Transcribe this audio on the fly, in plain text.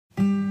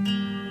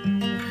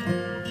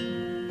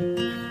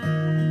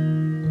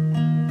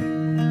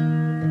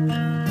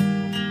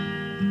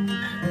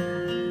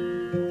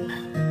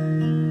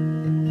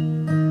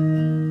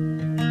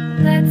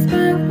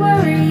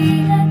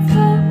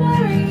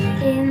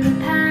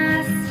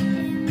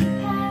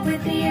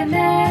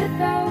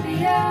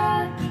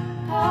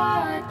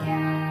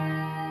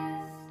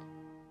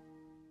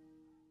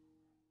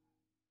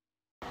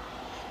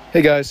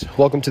Hey guys,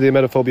 welcome to the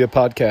Emetophobia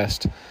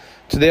Podcast.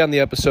 Today on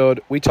the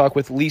episode, we talk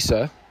with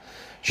Lisa.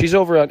 She's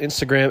over on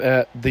Instagram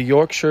at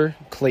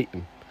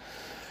theyorkshireclayton.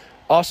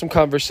 Awesome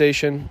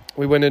conversation.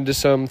 We went into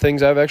some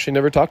things I've actually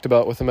never talked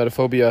about with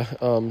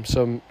emetophobia,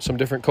 some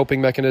different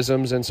coping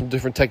mechanisms and some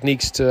different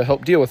techniques to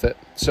help deal with it.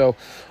 So,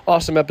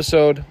 awesome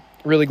episode.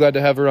 Really glad to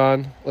have her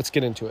on. Let's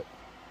get into it.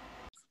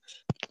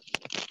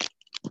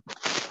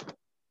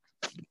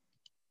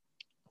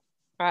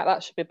 Right,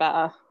 that should be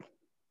better.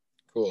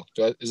 Cool.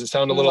 Does it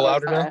sound a little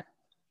louder now?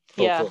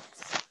 Cool, yeah. Cool.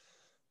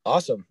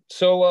 Awesome.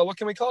 So what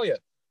can we call you?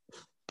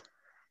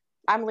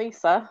 I'm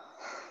Lisa.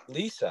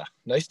 Lisa.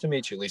 Nice to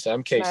meet you, Lisa.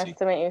 I'm Casey. Nice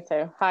to meet you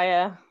too.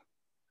 Hiya.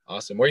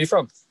 Awesome. Where are you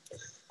from?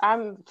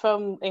 I'm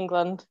from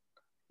England.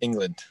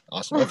 England.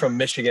 Awesome. I'm from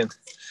Michigan.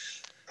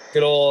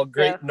 Good old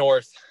Great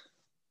North.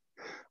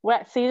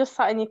 Where? So you just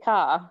sat in your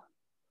car?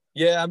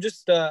 Yeah, I'm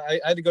just,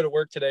 I had to go to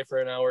work today for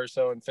an hour or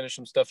so and finish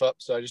some stuff up.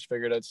 So I just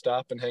figured I'd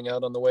stop and hang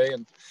out on the way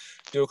and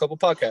do a couple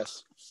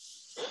podcasts.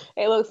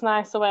 It looks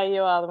nicer where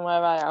you are than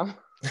where I am.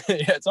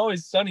 Yeah, it's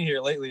always sunny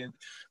here lately.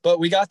 But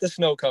we got the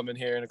snow coming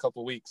here in a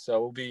couple weeks. So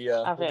we'll be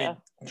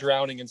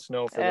drowning in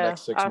snow for the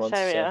next 6 months.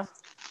 I'll show you.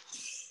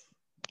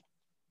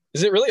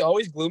 Is it really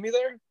always gloomy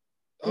there?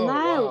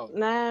 Oh,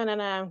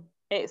 no.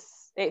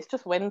 It's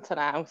just winter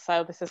now.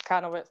 So this is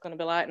kind of what it's going to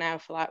be like now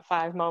for like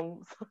 5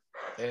 months.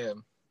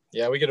 Damn.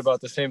 Yeah, we get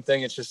about the same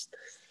thing. It's just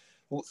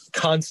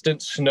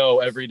constant snow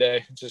every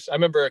day. I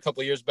remember a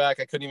couple of years back,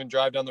 I couldn't even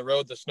drive down the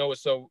road. The snow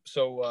was so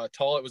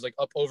tall. It was like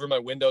up over my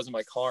windows in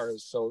my car. It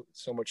was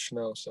so much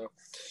snow. So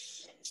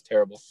it's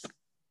terrible.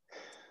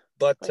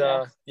 But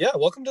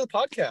welcome to the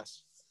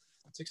podcast.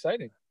 It's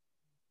exciting.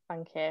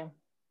 Thank you.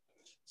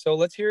 So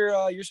let's hear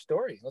your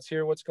story. Let's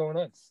hear what's going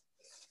on.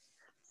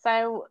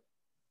 So,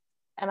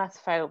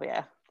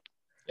 emetophobia.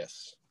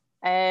 Yes.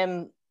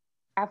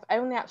 I've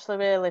only actually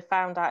really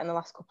found out in the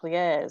last couple of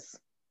years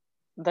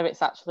that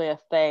it's actually a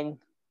thing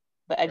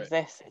that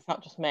exists. Right. It's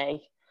not just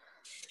me.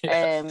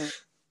 Yeah.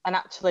 And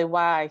actually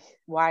why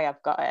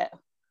I've got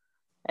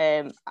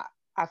it.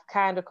 I've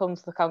kind of come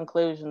to the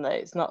conclusion that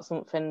it's not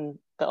something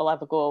that'll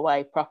ever go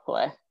away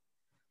properly.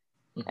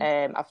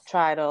 Mm-hmm. I've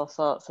tried all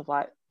sorts of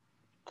like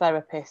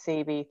therapy,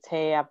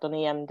 CBT, I've done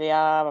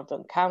EMDR, I've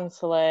done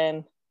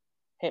counselling,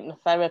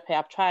 hypnotherapy,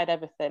 I've tried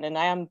everything and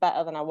I am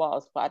better than I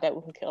was, but I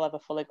don't think it'll ever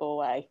fully go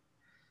away.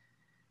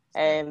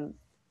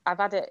 I've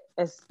had it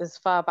as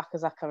far back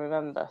as I can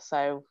remember.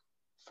 So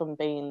from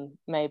being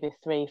maybe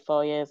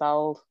 3-4 years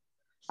old,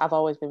 I've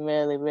always been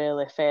really,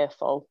 really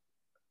fearful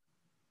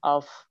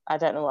of, I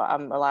don't know what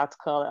I'm allowed to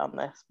call it on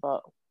this,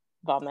 but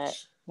vomit,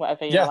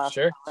 whatever you're allowed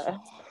to call it.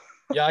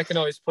 Yeah, I can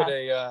always put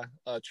a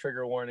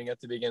trigger warning at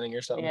the beginning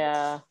or something.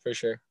 Yeah. For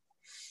sure.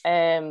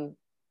 So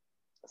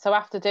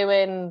after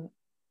doing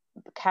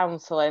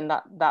counselling,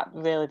 that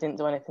really didn't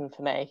do anything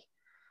for me.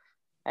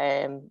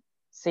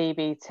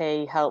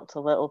 CBT helped a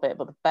little bit,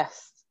 but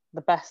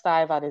the best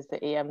I've had is the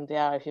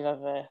EMDR, if you've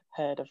ever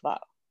heard of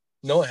that.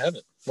 No, I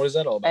haven't. What is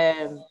that all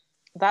about?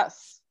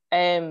 That's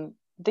they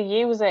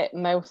use it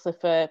mostly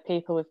for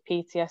people with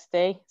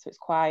PTSD, so it's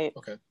quite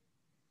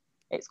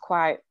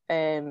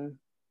I don't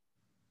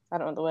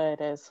know what the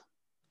word is.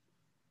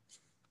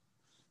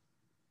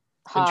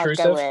 Hard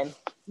intrusive? Going.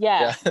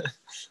 Yeah.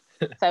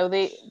 So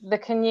they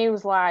can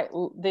use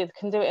they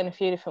can do it in a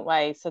few different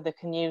ways. So they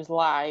can use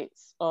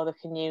lights, or they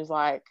can use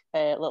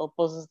little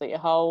buzzers that you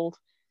hold,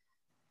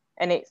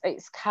 and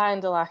it's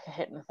kind of like a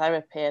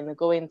hypnotherapy, and they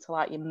go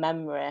into your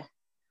memory,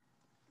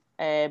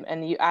 and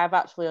I've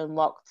actually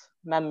unlocked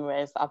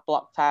memories that I've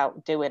blocked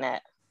out doing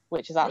it,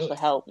 which has actually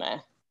helped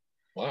me.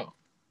 Wow.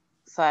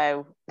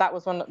 So that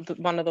was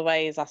one of the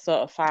ways I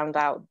sort of found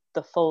out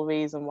the full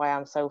reason why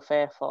I'm so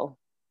fearful.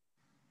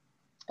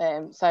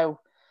 So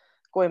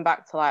going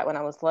back to when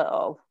I was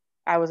little,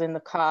 I was in the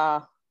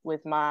car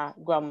with my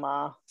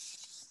grandma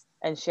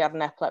and she had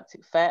an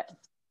epileptic fit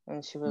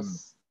and she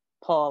was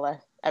poorly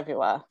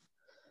everywhere.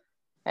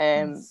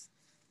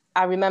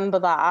 I remember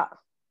that,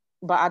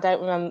 but I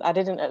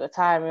didn't at the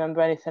time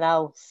remember anything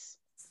else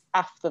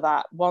after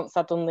that. Once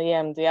I'd done the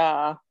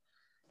EMDR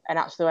and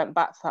actually went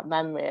back to that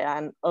memory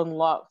and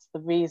unlocked the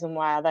reason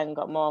why I then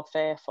got more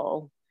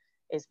fearful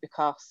is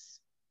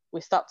because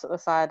we stopped at the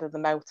side of the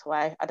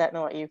motorway. I don't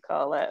know what you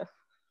call it.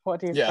 What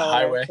do you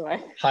call it?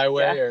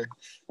 Highway.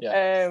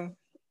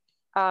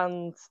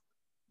 And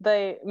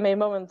my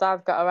mum and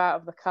dad got her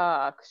out of the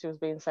car because she was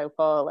being so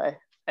poorly.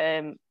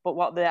 But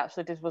what they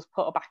actually did was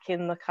put her back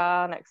in the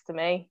car next to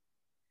me.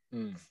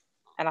 And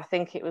I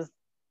think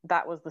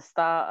that was the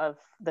start of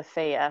the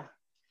fear.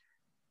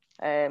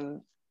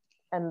 And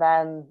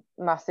then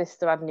my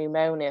sister had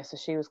pneumonia, so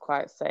she was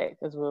quite sick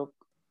as we were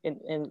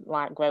in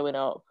growing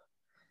up.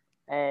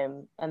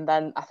 And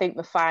then I think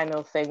the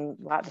final thing,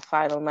 the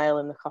final nail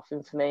in the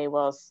coffin for me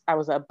was I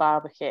was at a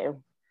barbecue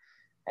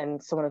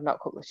and someone had not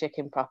cooked the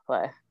chicken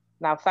properly.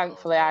 Now,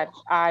 thankfully,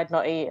 I'd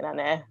not eaten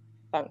any,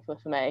 thankfully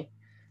for me.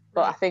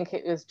 But I think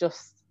it was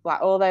just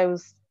all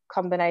those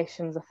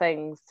combinations of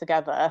things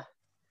together,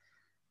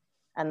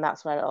 and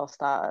that's where it all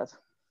started.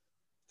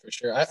 For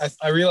sure.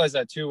 I realized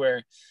that too,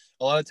 where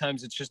a lot of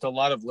times it's just a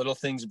lot of little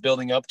things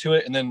building up to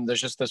it. And then there's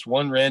just this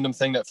one random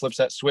thing that flips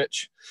that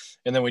switch.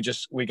 And then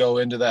we go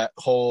into that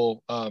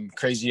whole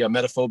crazy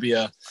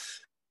emetophobia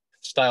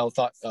style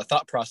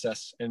thought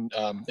process. And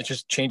it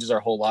just changes our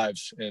whole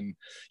lives. And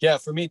yeah,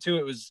 for me too,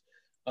 it was,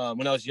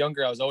 when I was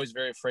younger, I was always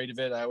very afraid of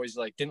it. I always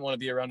didn't want to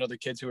be around other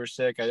kids who were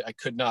sick. I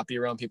could not be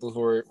around people who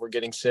were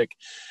getting sick.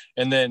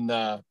 And then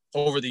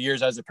over the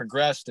years, as it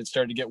progressed, it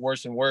started to get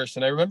worse and worse.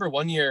 And I remember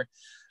one year,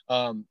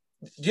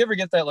 do you ever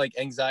get that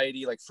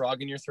anxiety,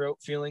 frog in your throat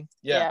feeling?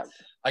 Yeah.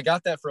 I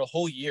got that for a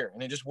whole year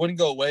and it just wouldn't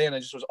go away. And I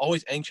just was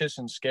always anxious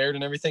and scared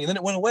and everything. And then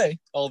it went away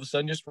all of a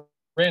sudden, just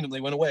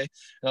randomly went away. And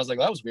I was like,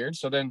 well, that was weird.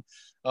 So then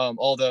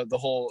all the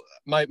whole,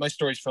 my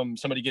stories from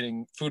somebody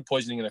getting food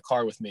poisoning in a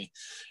car with me.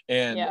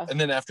 And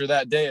then after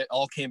that day, it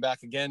all came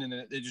back again. And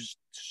it just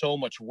so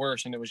much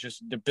worse. And it was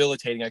just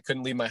debilitating. I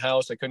couldn't leave my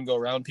house. I couldn't go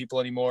around people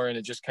anymore. And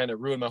it just kind of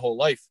ruined my whole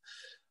life.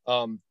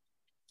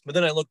 But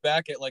then I look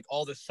back at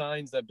all the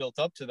signs that built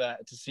up to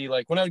that to see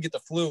when I would get the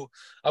flu,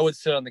 I would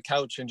sit on the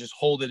couch and just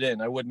hold it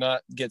in. I would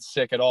not get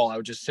sick at all. I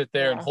would just sit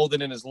there and hold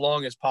it in as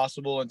long as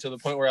possible until the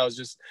point where I was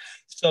just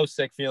so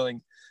sick feeling.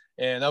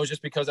 And that was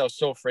just because I was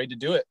so afraid to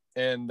do it.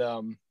 And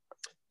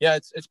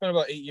it's been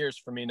about 8 years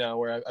for me now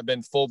where I've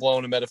been full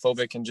blown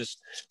emetophobic and just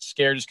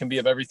scared as can be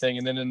of everything.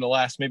 And then in the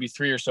last maybe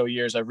 3 or so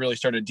years, I've really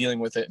started dealing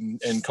with it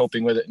and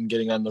coping with it and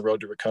getting on the road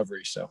to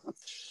recovery. So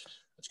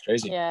it's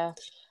crazy. Yeah.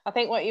 I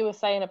think what you were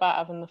saying about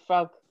having the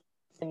frog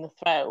in the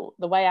throat,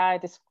 the way I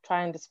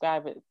try and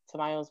describe it to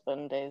my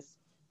husband is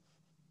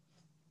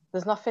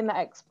there's nothing that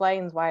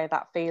explains why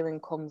that feeling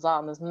comes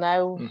on. There's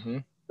no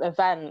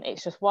event.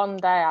 It's just one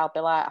day I'll be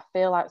like, I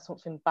feel like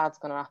something bad's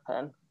going to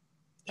happen.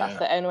 That's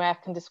the only way I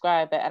can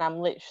describe it. And I'm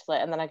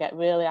literally, and then I get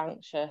really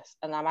anxious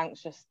and I'm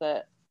anxious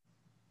that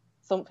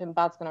something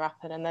bad's going to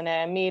happen. And then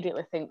I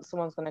immediately think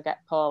someone's going to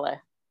get poorly.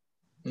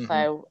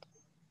 So,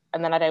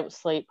 and then I don't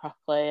sleep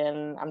properly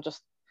and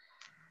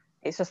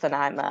it's just a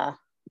nightmare.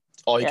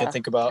 All you can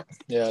think about.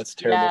 Yeah, it's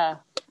terrible. Yeah,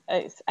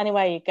 it's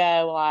anywhere you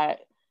go.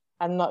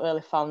 I'm not really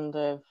fond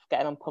of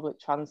getting on public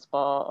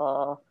transport,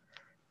 or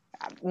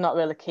I'm not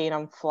really keen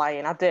on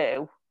flying. I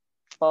do,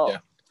 but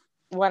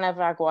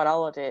whenever I go on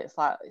holiday,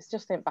 it's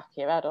just in the back of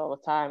your head all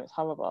the time. It's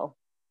horrible.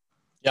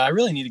 Yeah, I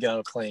really need to get on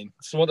a plane.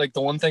 So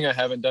the one thing I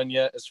haven't done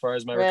yet as far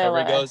as my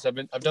recovery goes.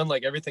 I've done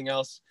everything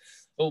else.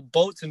 Well,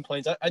 boats and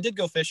planes. I did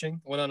go fishing,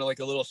 went on a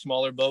little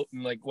smaller boat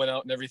and went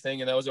out and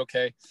everything. And that was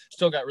okay.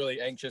 Still got really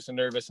anxious and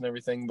nervous and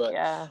everything. But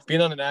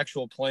being on an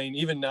actual plane,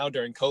 even now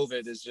during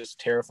COVID, is just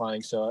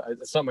terrifying. So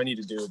it's something I need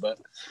to do, but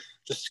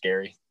just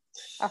scary.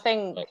 I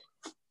think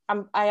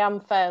I am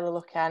fairly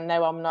lucky. I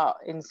know I'm not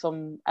in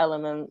some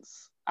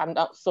elements. I'm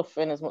not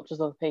suffering as much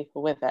as other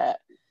people with it.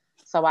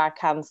 So I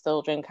can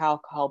still drink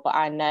alcohol, but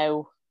I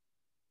know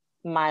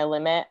my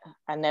limit.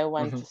 I know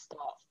when to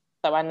stop.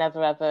 So I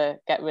never ever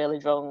get really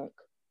drunk.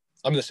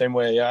 I'm the same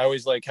way. Yeah, I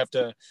always have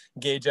to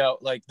gauge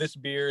out this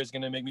beer is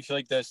going to make me feel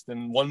like this.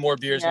 Then one more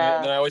beer is going to,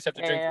 and then I always have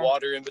to drink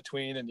water in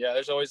between. And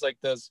there's always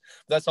this.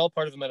 That's all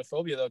part of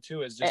emetophobia though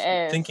too, is just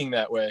thinking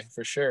that way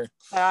for sure.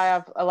 I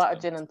have a lot of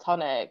gin and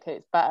tonic.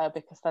 It's better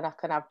because then I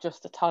can have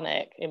just a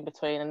tonic in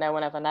between and no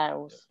one ever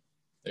knows.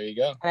 There you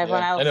go. And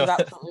everyone else is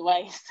absolutely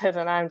wasted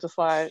and I'm just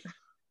like...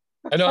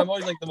 I know I'm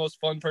always the most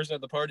fun person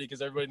at the party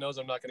because everybody knows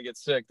I'm not going to get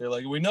sick. They're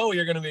like, we know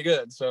you're going to be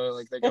good. So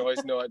they can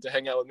always know to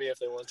hang out with me if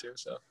they want to.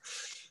 So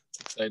it's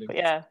exciting. But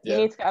you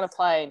need to get on a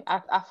plane.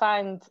 I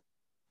find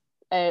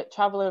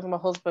traveling with my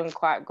husband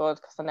quite good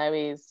because I know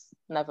he's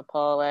never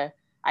poorly.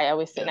 I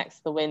always sit next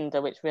to the window,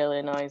 which really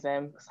annoys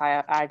him because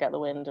I get the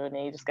window and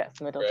he just gets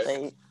the middle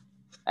seat.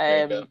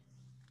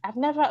 I've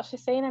never actually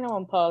seen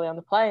anyone poorly on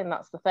the plane.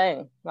 That's the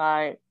thing.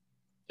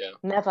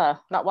 Never,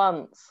 not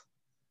once.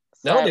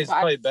 Nowadays, it's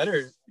probably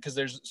better because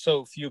there's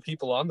so few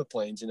people on the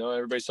planes,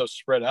 everybody's so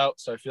spread out.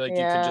 So I feel like you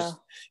can just,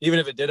 even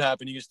if it did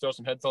happen, you just throw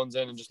some headphones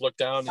in and just look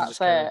down. That's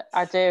it.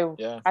 I do.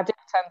 Yeah. I do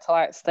tend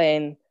to stay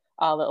in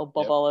our little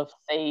bubble of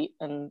seat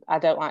and I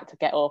don't like to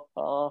get up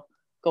or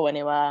go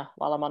anywhere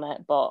while I'm on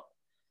it. But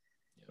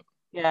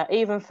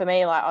even for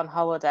me, on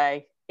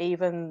holiday,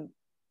 even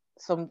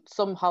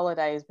some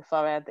holidays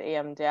before I had the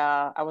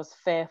EMDR, I was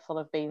fearful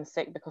of being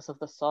sick because of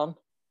the sun.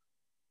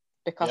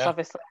 Because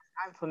obviously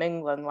I'm from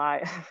England,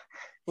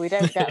 we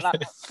don't get that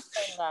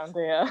thing around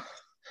here.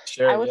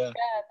 Sure, I was scared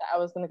that I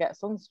was going to get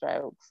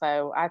sunstroke,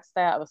 so I'd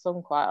stay out of the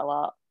sun quite a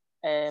lot.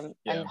 And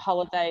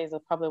holidays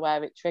are probably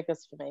where it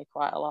triggers for me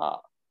quite a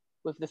lot,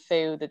 with the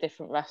food, the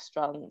different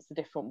restaurants, the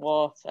different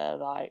water,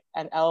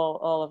 and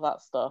all of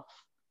that stuff.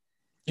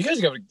 You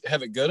guys got to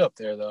have it good up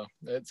there, though.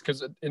 It's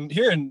because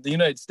here in the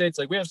United States,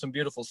 we have some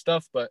beautiful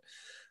stuff, but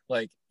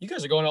you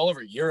guys are going all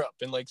over Europe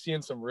and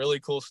seeing some really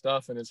cool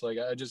stuff. And it's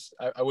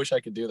I wish I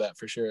could do that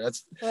for sure.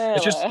 It's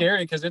just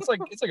scary because it's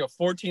like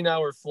a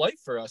 14-hour flight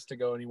for us to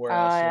go anywhere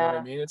else. You know what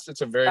I mean?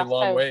 It's a very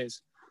long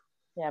ways.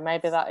 Yeah,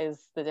 maybe that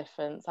is the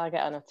difference. I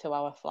get on a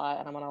 2-hour flight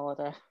and I'm on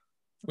holiday.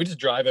 We just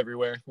drive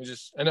everywhere.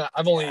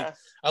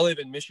 I live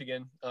in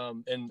Michigan,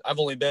 and I've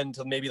only been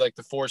to maybe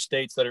the 4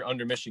 states that are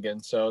under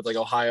Michigan. So it's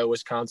Ohio,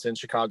 Wisconsin,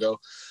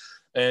 Chicago.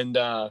 And,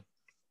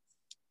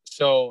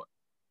 so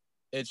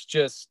it's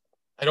just,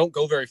 I don't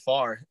go very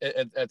far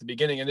at the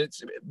beginning, and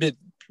it's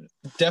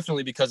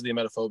definitely because of the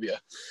emetophobia.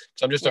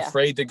 So I'm just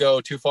afraid to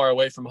go too far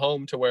away from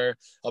home to where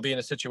I'll be in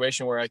a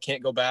situation where I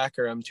can't go back,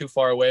 or I'm too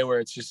far away where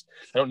it's just,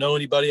 I don't know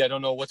anybody, I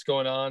don't know what's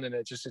going on, and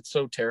it's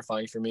so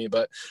terrifying for me.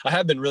 But I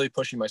have been really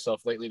pushing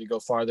myself lately to go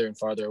farther and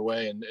farther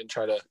away and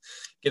try to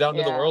get out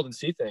into the world and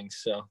see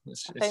things. So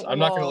I'm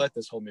not going to let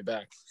this hold me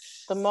back.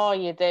 The more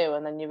you do,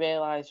 and then you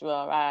realize you're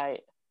all right,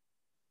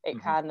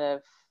 it kind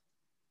of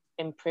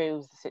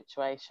improves the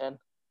situation.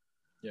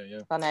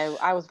 Yeah. I know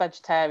I was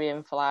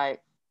vegetarian for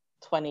like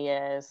 20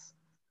 years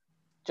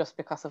just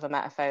because of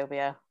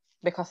emetophobia.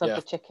 Because of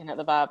the chicken at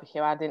the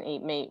barbecue, I didn't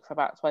eat meat for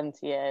about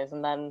 20 years.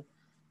 And then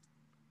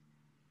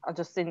I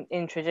just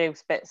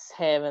introduced bits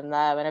here and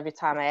there. And every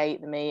time I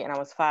ate the meat and I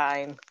was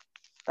fine,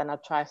 then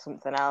I'd try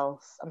something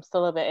else. I'm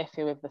still a bit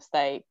iffy with the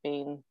steak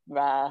being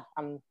rare.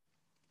 I'm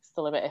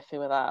still a bit iffy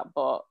with that.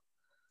 But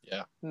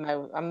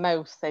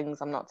most things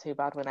I'm not too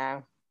bad with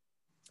now.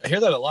 I hear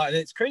that a lot. And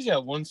it's crazy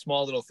how one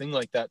small little thing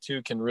like that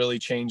too can really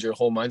change your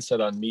whole mindset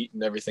on meat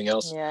and everything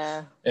else.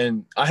 Yeah.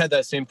 And I had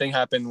that same thing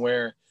happen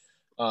where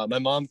my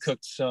mom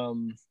cooked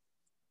some,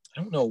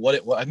 I don't know what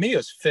it was. Maybe it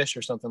was fish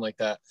or something like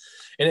that.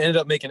 And it ended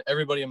up making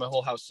everybody in my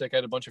whole house sick. I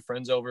had a bunch of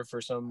friends over for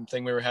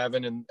something we were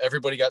having, and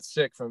everybody got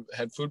sick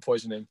had food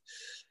poisoning.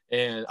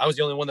 And I was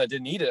the only one that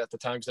didn't eat it at the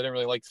time because I didn't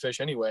really like fish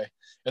anyway.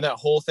 And that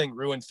whole thing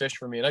ruined fish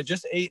for me. And I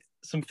just ate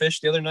some fish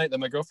the other night that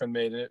my girlfriend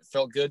made, and it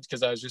felt good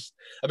because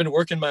I've been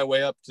working my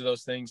way up to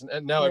those things.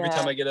 And now every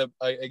time I get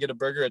a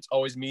burger, it's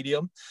always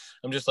medium.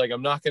 I'm just like,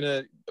 I'm not going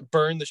to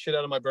burn the shit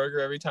out of my burger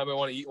every time I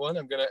want to eat one.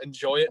 I'm going to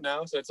enjoy it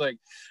now. So it's like,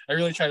 I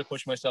really try to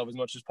push myself as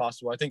much as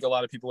possible. I think a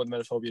lot of people with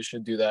emetophobia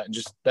should do that. And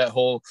just that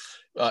whole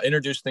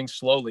introduce things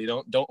slowly.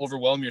 Don't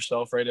overwhelm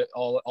yourself right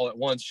all at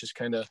once. Just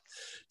kind of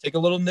take a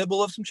little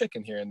nibble of some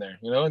chicken here and there,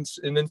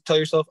 and then tell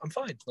yourself, I'm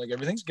fine. Like,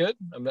 everything's good.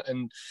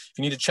 And if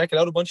you need to check it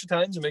out a bunch of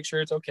times and make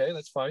sure it's okay,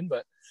 that's fine.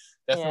 But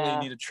definitely you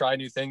need to try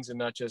new things and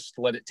not just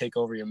let it take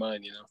over your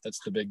mind. That's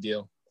the big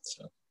deal.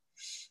 So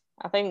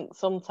I think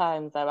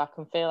sometimes though I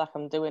can feel like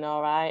I'm doing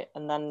all right,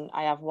 and then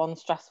I have one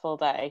stressful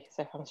day.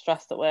 So if I'm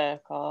stressed at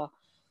work, or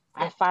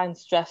I find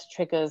stress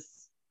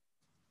triggers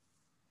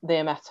the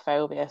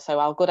emetophobia. So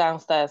I'll go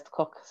downstairs to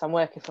cook. So I'm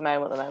working from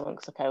home at the moment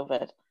because of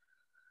COVID.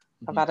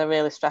 I've had a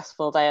really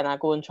stressful day and I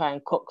go and try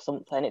and cook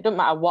something. It doesn't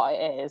matter what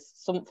it is,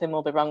 something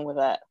will be wrong with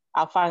it.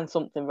 I'll find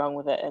something wrong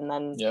with it, and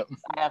then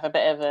I have a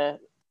bit of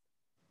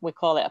we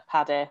call it a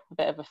paddy, a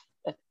bit of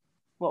a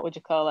what would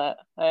you call it?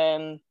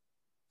 I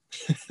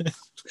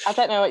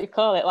don't know what you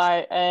call it,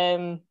 like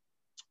a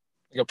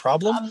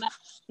problem?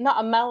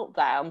 Not a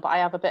meltdown, but I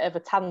have a bit of a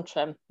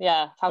tantrum.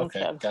 Yeah,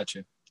 tantrum.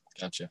 Okay,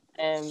 gotcha.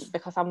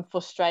 Because I'm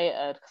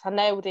frustrated, because I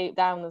know deep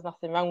down there's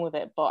nothing wrong with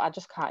it, but I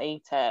just can't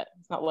eat it.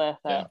 It's not worth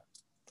it.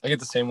 I get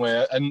the same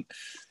way. And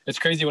it's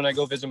crazy when I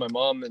go visit my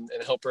mom and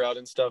help her out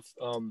and stuff.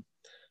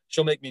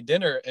 She'll make me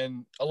dinner.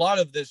 And a lot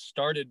of this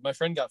started, my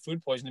friend got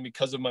food poisoning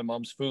because of my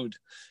mom's food.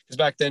 Because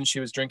back then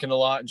she was drinking a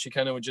lot, and she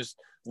kind of would just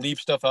leave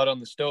stuff out on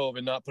the stove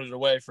and not put it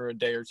away for a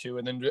day or two.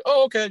 And then,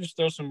 just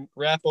throw some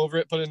wrap over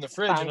it, put it in the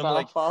fridge. Sounds and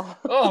I'm awful. like,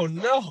 oh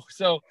no.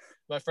 So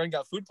my friend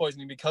got food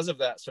poisoning because of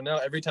that. So now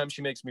every time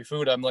she makes me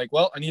food, I'm like,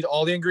 well, I need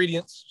all the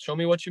ingredients. Show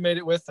me what you made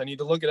it with. I need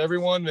to look at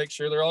everyone, make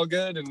sure they're all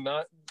good and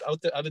not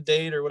out of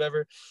date or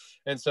whatever.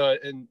 And so,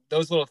 and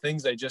those little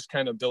things, they just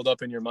kind of build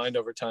up in your mind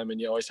over time,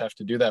 and you always have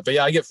to do that. But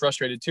yeah, I get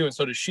frustrated too. And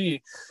so does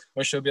she,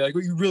 where she'll be like,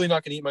 well, you're really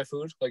not going to eat my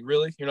food? Like,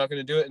 really? You're not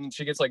going to do it? And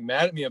she gets like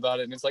mad at me about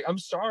it. And it's like, I'm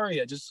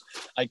sorry.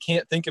 I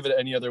can't think of it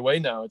any other way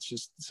now. It's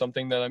just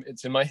something that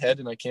it's in my head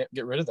and I can't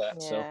get rid of that.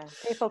 Yeah.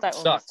 So People don't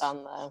understand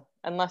though,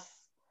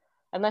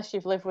 unless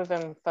you've lived with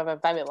them for a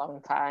very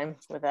long time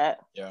with it.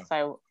 Yeah.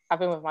 So I've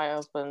been with my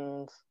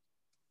husband,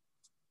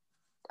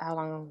 how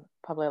long?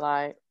 Probably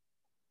like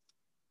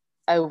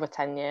over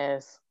 10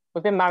 years.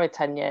 We've been married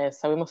 10 years,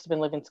 so we must have been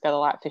living together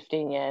like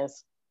 15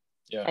 years.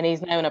 Yeah. And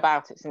he's known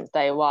about it since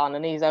day one,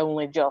 and he's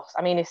only just,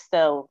 I mean, he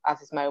still has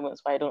his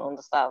moments where he don't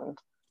understand,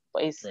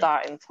 but he's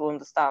starting to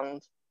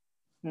understand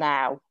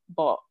now.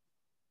 But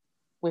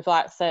with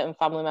like certain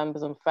family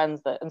members and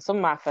friends and some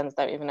of my friends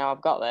don't even know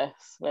I've got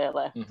this,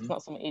 really. It's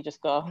not something you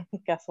just go,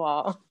 guess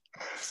what?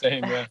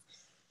 Same, yeah.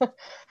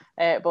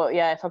 But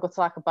yeah, if I go to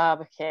like a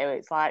barbecue,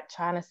 it's like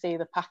trying to see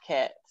the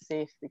packet to see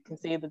if you can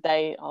see the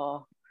date,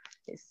 or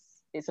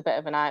it's a bit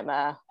of a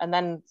nightmare. And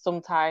then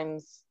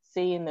sometimes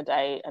seeing the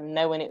date and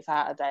knowing it's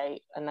out of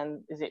date, and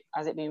then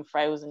has it been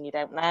frozen? You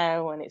don't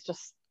know, and it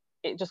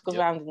just goes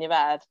around in your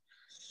head,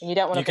 and you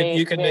don't want to be.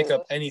 You can make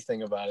up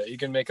anything about it. You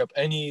can make up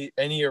any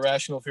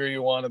irrational fear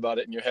you want about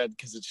it in your head,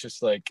 because it's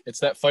just like, it's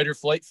that fight or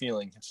flight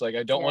feeling. It's like,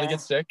 I don't want to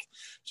get sick,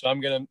 so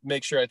I'm gonna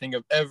make sure I think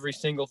of every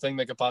single thing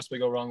that could possibly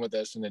go wrong with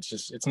this, and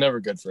it's never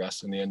good for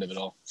us in the end of it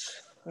all,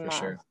 for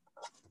sure.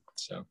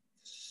 So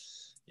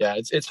yeah,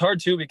 it's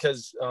hard too,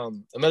 because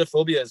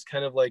emetophobia is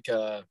kind of like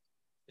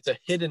it's a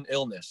hidden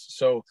illness.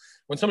 So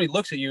when somebody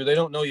looks at you, they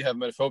don't know you have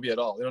emetophobia at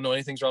all. They don't know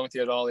anything's wrong with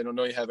you at all. They don't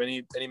know you have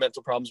any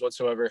mental problems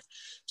whatsoever.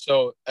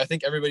 So I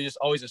think everybody just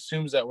always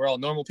assumes that we're all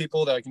normal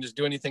people, that I can just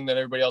do anything that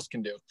everybody else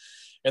can do.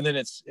 And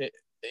then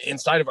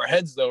inside of our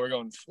heads, though,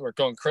 we're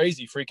going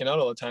crazy, freaking out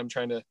all the time,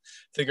 trying to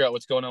figure out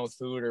what's going on with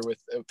food or with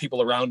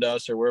people around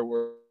us or where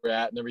we're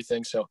at and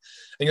everything. So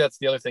I think that's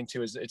the other thing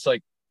too, is it's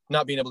like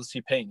not being able to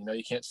see pain.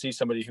 You can't see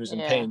somebody who's in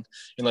pain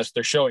unless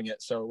they're showing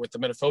it. So with the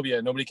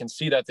emetophobia, nobody can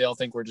see that. They all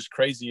think we're just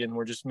crazy and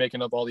we're just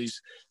making up all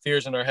these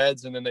fears in our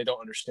heads, and then they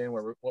don't understand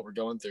what we're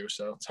going through.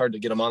 So it's hard to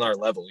get them on our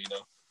level.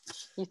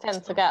 You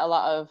tend to get a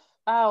lot of,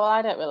 oh, well,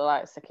 I don't really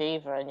like sick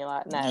either, and you're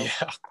like, no.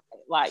 Yeah.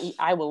 Like,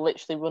 I will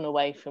literally run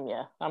away from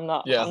you. I'm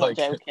not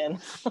joking.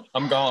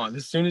 I'm gone.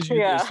 As soon as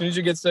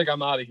you get sick,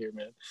 I'm out of here,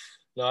 man.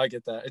 No, I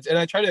get that. And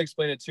I try to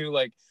explain it too.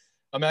 Like,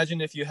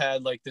 imagine if you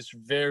had like this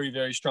very,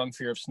 very strong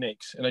fear of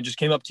snakes, and I just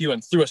came up to you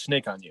and threw a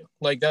snake on you.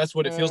 Like, that's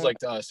what it feels like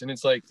to us. And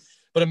it's like,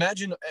 but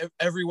imagine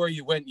everywhere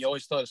you went, you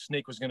always thought a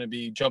snake was going to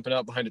be jumping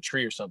out behind a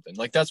tree or something.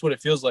 Like, that's what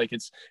it feels like.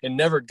 It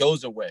never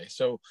goes away.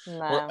 So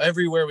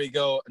everywhere we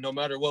go, no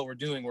matter what we're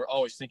doing, we're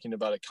always thinking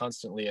about it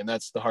constantly. And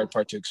that's the hard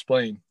part to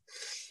explain.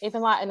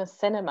 Even like in a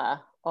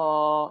cinema,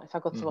 or if I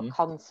go to a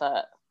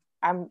concert,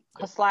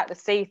 because like the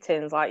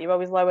seating's like, you're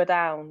always lower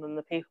down than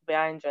the people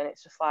behind you. And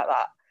it's just like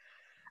that.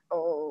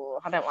 Oh,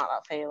 I don't like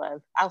that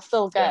feeling. I'll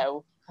still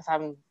go because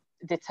I'm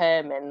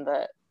determined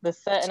that there's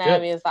certain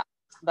areas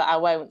that I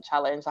won't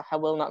challenge. Like, I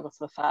will not go to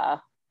the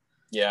fair.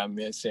 Yeah,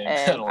 same.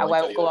 I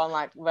won't go on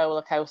like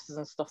roller coasters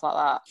and stuff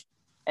like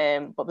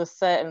that. But there's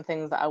certain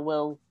things that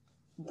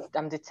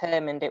I'm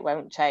determined it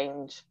won't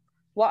change.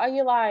 What are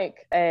you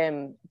like?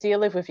 Do you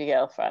live with your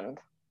girlfriend?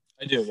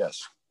 I do,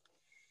 yes.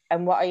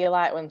 And what are you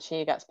like when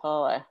she gets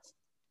poorly?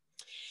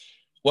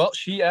 Well,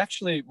 she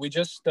actually,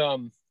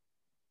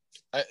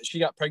 she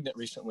got pregnant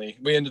recently.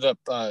 We ended up,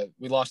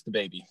 we lost the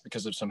baby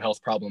because of some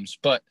health problems.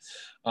 But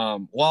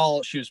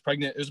while she was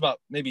pregnant, it was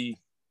about maybe,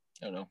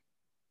 I don't know,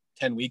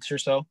 10 weeks or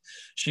so.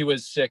 She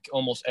was sick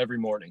almost every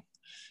morning.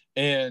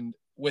 And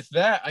with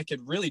that, I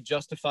could really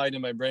justify it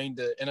in my brain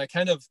and I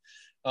kind of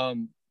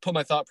put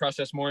my thought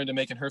process more into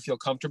making her feel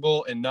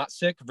comfortable and not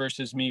sick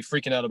versus me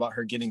freaking out about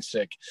her getting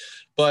sick.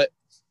 But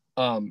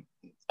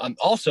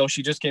also,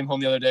 she just came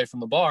home the other day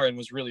from the bar and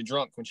was really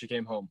drunk when she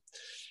came home.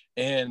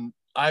 And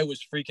I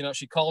was freaking out.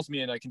 She calls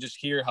me and I can just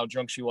hear how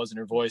drunk she was in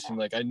her voice. And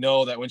like, I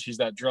know that when she's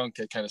that drunk,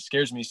 it kind of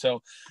scares me.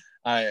 So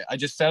I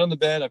just sat on the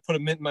bed. I put a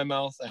mint in my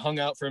mouth. I hung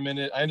out for a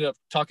minute. I ended up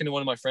talking to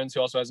one of my friends who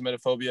also has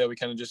emetophobia. We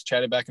kind of just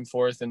chatted back and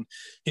forth. And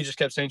he just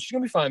kept saying, she's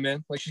going to be fine,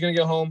 man. Like, she's going to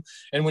go home.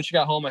 And when she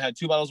got home, I had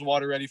 2 bottles of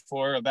water ready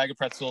for her, a bag of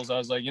pretzels. I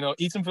was like,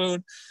 eat some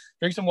food,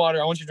 drink some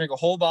water. I want you to drink a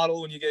whole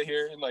bottle when you get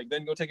here. And like,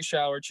 then go take a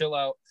shower, chill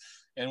out.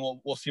 And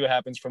we'll see what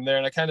happens from there.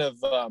 And I kind of,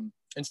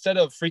 instead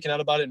of freaking out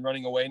about it and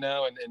running away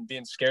now and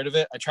being scared of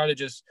it, I try to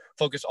just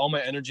focus all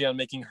my energy on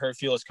making her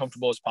feel as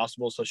comfortable as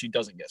possible so she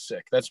doesn't get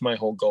sick. That's my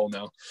whole goal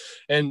now.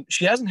 And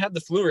she hasn't had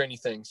the flu or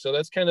anything. So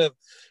that's kind of,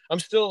 I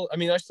still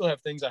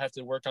have things I have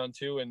to work on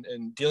too.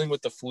 And dealing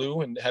with the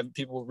flu and having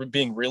people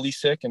being really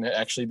sick and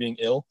actually being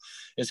ill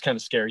is kind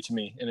of scary to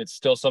me. And it's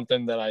still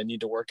something that I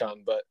need to work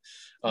on. But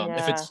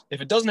if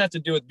it doesn't have to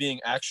do with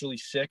being actually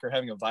sick or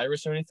having a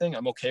virus or anything,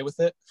 I'm okay with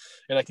it.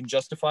 And I can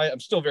justify it.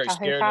 I'm still very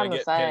scared when I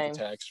get panic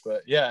attacks,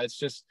 but yeah, it's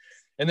just,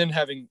 and then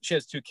she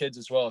has 2 kids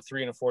as well, a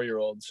 3 and a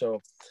 4-year-old.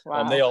 So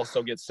they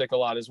also get sick a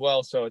lot as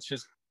well. So it's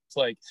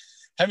like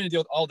having to deal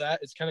with all that.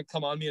 It's kind of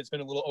come on me. It's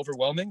been a little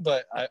overwhelming,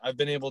 but I've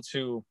been able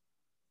to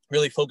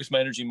really focus my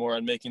energy more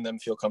on making them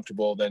feel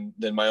comfortable than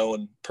my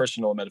own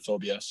personal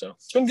emetophobia. So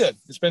it's been good.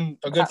 It's been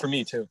good for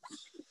me too.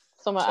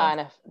 Something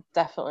I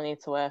definitely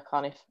need to work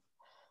on.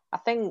 I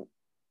think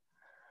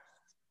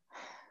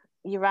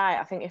you're right.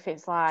 I think if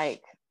it's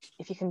like,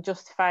 if you can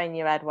justify in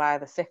your head why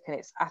they're sick, and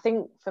I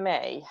think for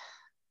me,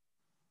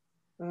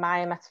 my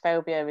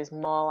emetophobia is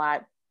more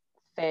like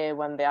fear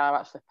when they are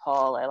actually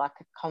poorly, like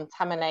a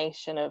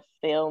contamination of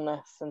the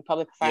illness, and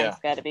probably because I'm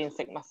scared of being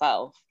sick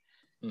myself.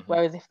 Mm-hmm.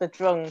 Whereas if they're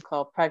drunk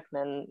or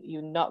pregnant,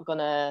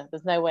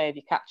 there's no way of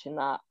you catching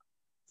that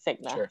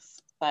sickness. Sure.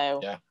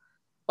 So,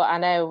 but I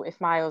know if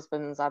my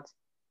husband's had,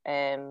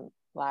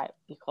 like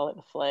you call it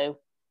the flu,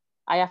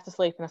 I have to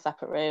sleep in a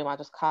separate room. I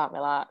just can't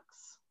relax.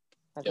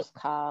 I just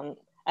can't.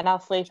 And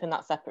I'll sleep in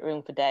that separate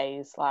room for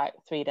days, like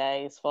 3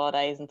 days, 4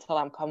 days, until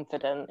I'm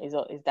confident he's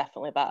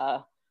definitely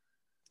better.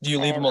 Do you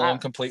leave him alone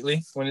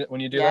completely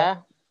when you do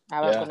that? Yeah, I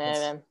won't go near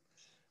him.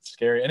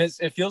 Scary. And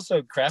it feels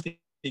so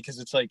crappy because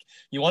it's like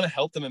you want to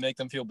help them and make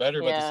them feel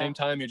better, but at the same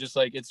time, you're just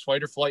like, it's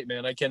fight or flight,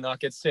 man. I cannot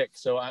get sick.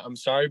 So I'm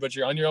sorry, but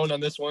you're on your own on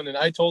this one. And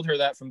I told her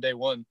that from day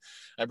one.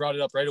 I brought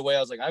it up right away.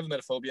 I was like, I have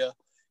emetophobia.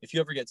 If you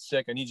ever get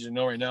sick, I need you to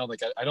know right now, like,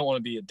 I don't want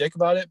to be a dick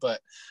about it,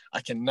 but I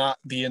cannot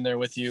be in there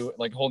with you,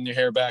 like holding your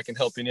hair back and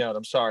helping you out.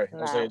 I'm sorry. No.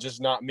 I was like, it's just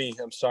not me.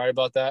 I'm sorry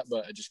about that,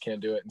 but I just can't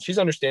do it. And she's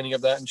understanding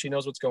of that, and she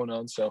knows what's going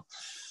on. So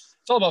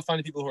it's all about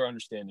finding people who are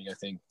understanding. I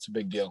think it's a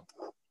big deal.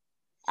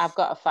 I've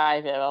got a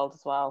 5-year-old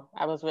as well.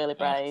 I was really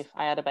brave.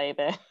 I had a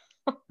baby.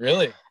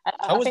 Really?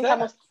 How was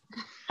that?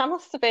 I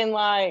must have been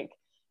like,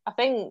 I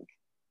think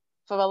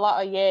for a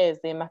lot of years,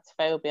 the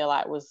emetophobia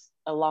like was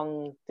a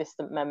long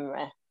distant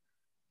memory.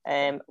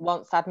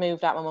 Once I'd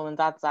moved out my mum and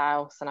dad's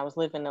house and I was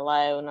living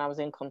alone and I was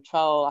in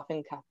control, I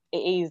think it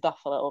eased off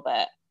a little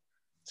bit.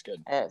 It's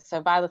good.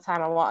 So by the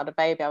time I wanted a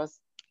baby, I was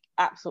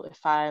absolutely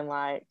fine.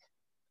 Like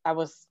I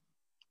was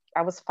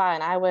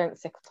fine. I weren't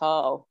sick at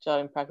all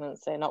during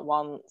pregnancy, not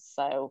once.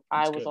 So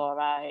I was all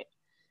right.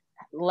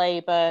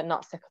 Labour,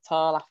 not sick at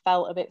all. I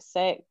felt a bit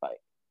sick, but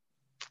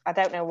I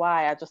don't know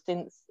why. It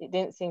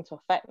didn't seem to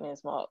affect me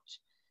as much.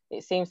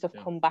 It seems to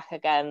have come back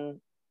again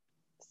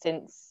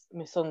since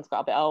my son's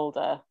got a bit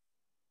older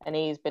and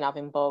he's been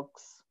having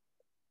bugs.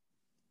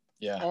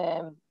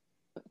 Yeah.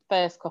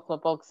 First couple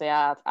of bugs he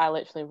had, I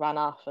literally ran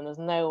off, and there's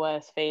no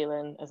worse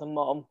feeling as a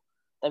mum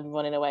than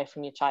running away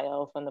from your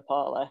child when they're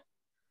poorly.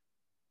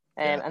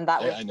 And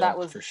that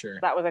was for sure.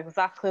 That was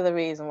exactly the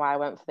reason why I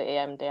went for the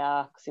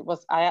EMDR,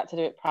 because I had to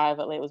do it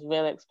privately. It was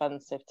really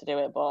expensive to do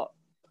it, but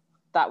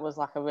that was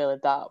like a really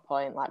dark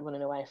point, like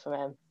running away from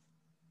him.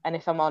 And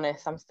if I'm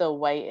honest, I'm still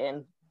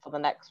waiting for the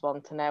next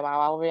one to know how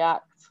I'll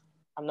react.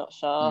 I'm not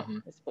sure. Mm-hmm.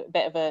 It's a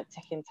bit of a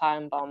ticking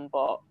time bomb,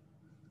 but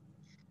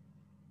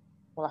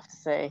we'll have to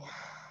see.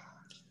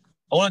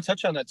 I want to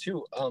touch on that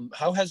too.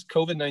 How has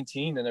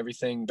COVID-19 and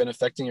everything been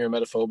affecting your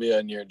emetophobia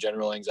and your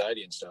general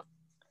anxiety and stuff?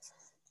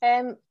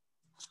 To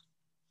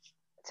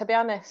be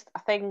honest, I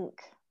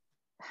think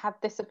had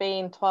this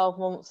been 12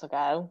 months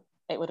ago,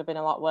 it would have been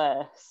a lot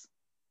worse.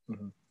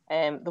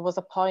 Mm-hmm. There was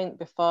a point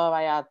before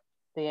I had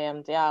the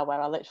EMDR where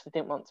I literally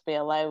didn't want to be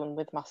alone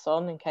with my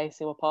son in case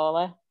he were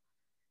poorly.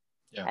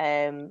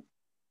 Yeah.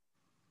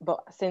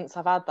 But since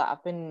I've had that,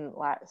 I've been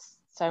like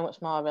so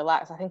much more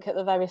relaxed. I think at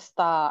the very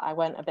start, I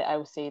went a bit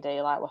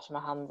OCD, like washing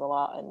my hands a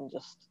lot, and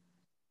just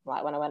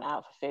like when I went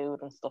out for food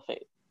and stuff,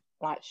 it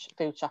like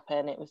food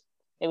shopping,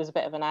 it was a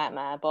bit of a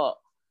nightmare. But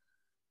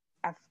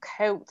I've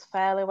coped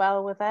fairly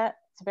well with it,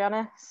 to be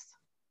honest.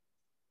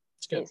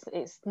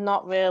 It's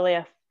not really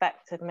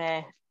affected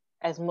me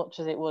as much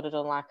as it would have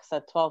done. Like I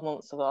said, 12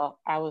 months ago,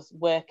 I was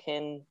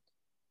working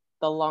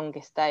the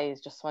longest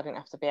days just so I didn't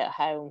have to be at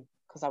home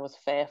because I was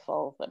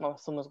fearful that my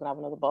son was going to have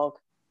another bug.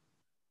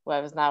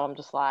 Whereas now I'm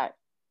just like,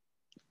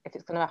 if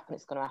it's going to happen,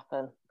 it's going to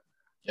happen.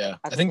 Yeah,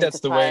 I think that's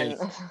the way.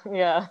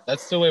 Yeah,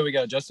 that's the way we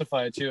got to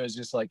justify it too. Is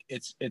just like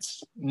it's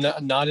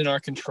not in our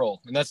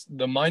control, and that's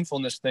the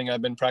mindfulness thing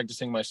I've been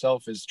practicing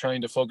myself. Is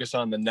trying to focus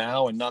on the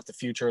now and not the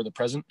future or the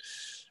present,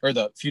 or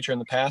the future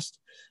and the past,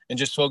 and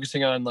just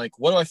focusing on like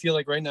what do I feel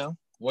like right now?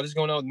 What is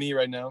going on with me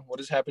right now? What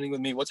is happening with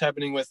me? What's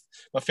happening with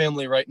my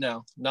family right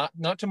now?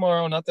 Not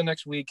tomorrow, not the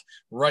next week,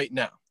 right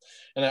now.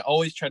 And I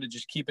always try to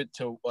just keep it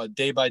to a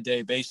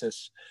day-by-day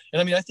basis.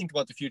 And I mean, I think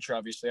about the future,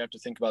 obviously. I have to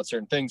think about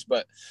certain things.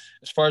 But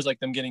as far as like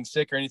them getting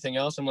sick or anything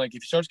else, I'm like,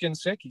 if he starts getting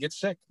sick, he gets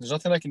sick. There's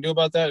nothing I can do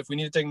about that. If we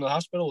need to take him to the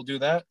hospital, we'll do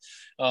that.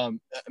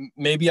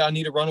 Maybe I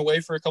need to run away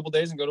for a couple of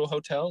days and go to a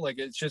hotel. Like,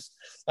 it's just,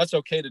 that's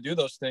okay to do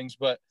those things.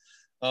 But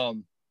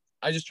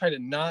I just try to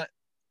not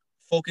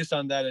focus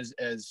on that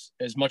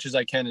as much as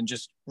I can and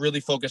just really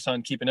focus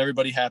on keeping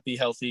everybody happy,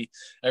 healthy,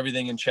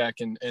 everything in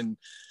check. And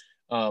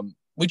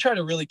we try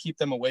to really keep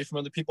them away from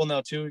other people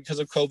now too because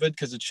of COVID,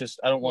 because it's just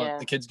I don't want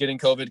the kids getting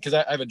COVID, because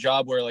I have a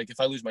job where like if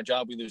I lose my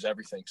job, we lose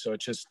everything. So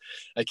it's just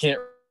I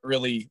can't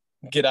really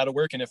get out of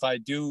work, and if I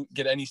do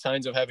get any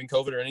signs of having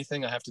COVID or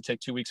anything, I have to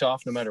take 2 weeks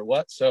off no matter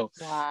what. So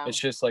It's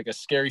just like a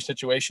scary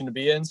situation to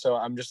be in. So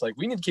I'm just like,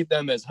 we need to keep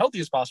them as healthy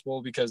as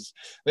possible because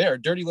they are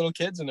dirty little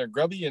kids and they're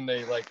grubby and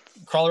they like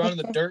crawl around in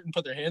the dirt and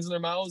put their hands in their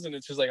mouths, and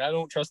it's just like I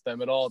don't trust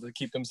them at all to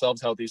keep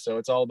themselves healthy. So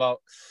it's all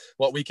about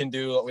what we can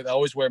do. We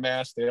always wear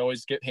masks. They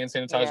always get hand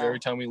sanitizer every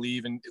time we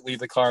leave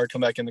the car, come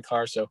back in the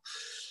car. So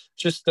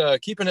just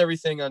keeping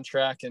everything on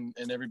track and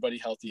everybody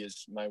healthy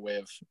is my way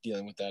of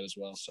dealing with that as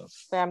well. So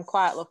I'm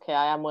quite lucky.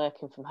 I am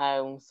working from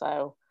home,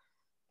 so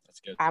that's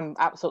good. I'm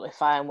absolutely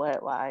fine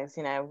work-wise.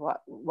 You know,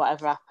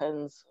 whatever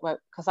happens,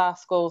 because our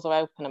schools are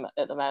open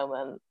at the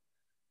moment,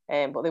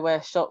 but they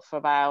were shut for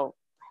about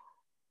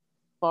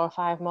 4 or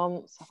 5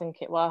 months, I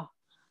think it was,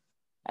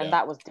 and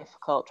that was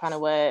difficult trying to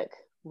work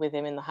with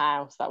him in the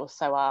house. That was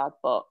so hard,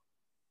 but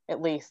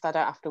at least I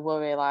don't have to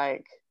worry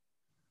like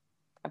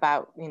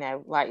about, you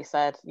know, like you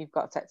said, you've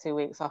got to take 2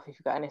 weeks off if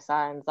you've got any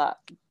signs. That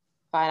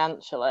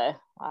financially,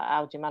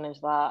 how do you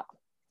manage that?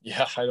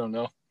 Yeah, I don't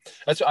know.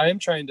 I am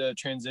trying to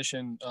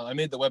transition. I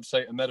made the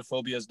website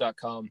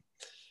emetophobias.com,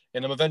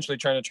 and I'm eventually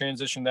trying to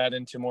transition that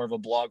into more of a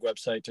blog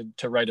website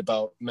to write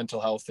about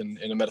mental health and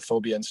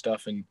emetophobia and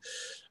stuff. And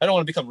I don't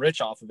want to become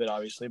rich off of it,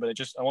 obviously, but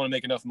I want to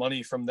make enough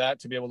money from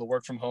that to be able to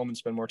work from home and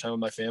spend more time with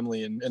my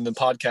family and the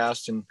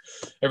podcast and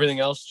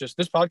everything else. Just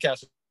this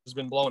podcast has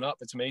been blowing up.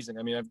 It's amazing.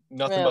 I mean, I've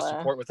nothing but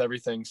support with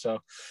everything. So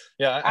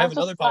yeah, I have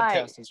another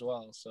podcast as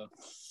well. So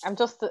I'm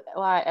just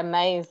like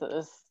amazed that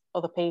there's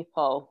other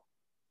people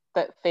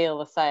that feel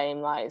the same.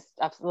 Like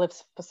I've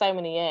lived for so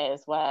many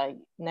years where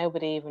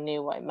nobody even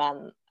knew what it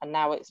meant, and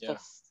now it's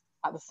just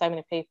like there's so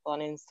many people on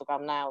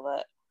Instagram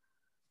now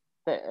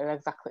that are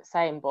exactly the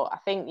same. But I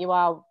think you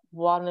are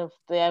one of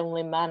the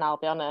only men, I'll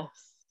be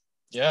honest.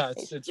 Yeah,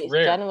 it's it's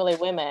rare. Generally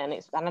women,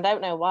 and I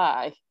don't know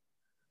why.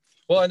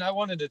 Well, and I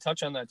wanted to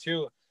touch on that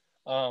too.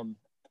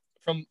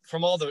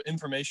 From all the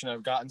information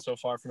I've gotten so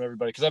far from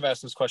everybody, because I've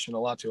asked this question a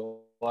lot to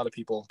a lot of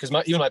people, because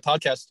even my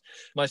podcast,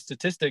 my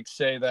statistics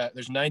say that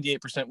there's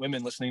 98%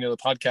 women listening to the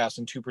podcast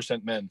and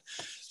 2% men.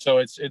 So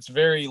it's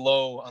very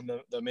low on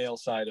the male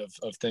side of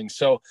things.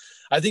 So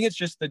I think it's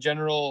just the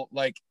general,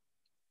 like,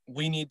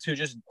 we need to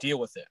just deal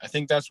with it. I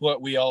think that's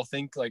what we all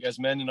think, like, as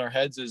men in our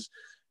heads, is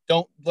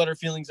don't let our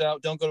feelings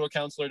out. Don't go to a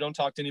counselor. Don't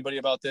talk to anybody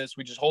about this.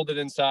 We just hold it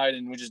inside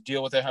and we just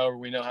deal with it however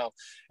we know how.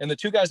 And the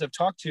two guys I've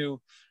talked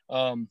to,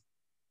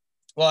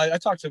 well, I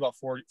talked to about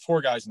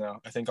four guys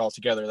now, I think,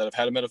 altogether, that have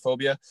had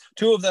emetophobia.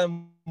 Two of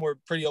them were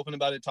pretty open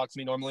about it, talked to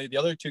me normally. The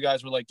other two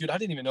guys were like, dude, I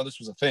didn't even know this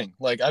was a thing.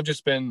 Like, I've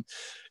just been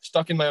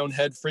stuck in my own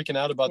head, freaking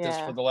out about this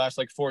for the last,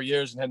 like, 4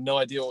 years and had no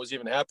idea what was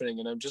even happening.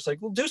 And I'm just like,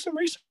 well, do some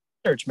research,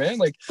 man.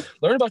 Like,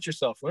 learn about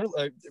yourself.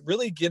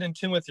 Really get in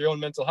tune with your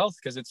own mental health,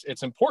 because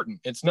it's important.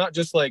 It's not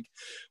just like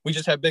we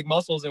just have big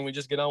muscles and we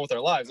just get on with our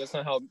lives. That's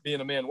not how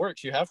being a man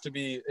works. You have to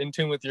be in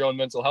tune with your own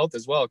mental health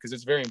as well, because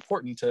it's very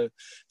important to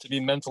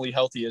be mentally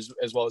healthy as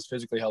well as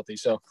physically healthy.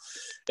 So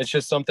it's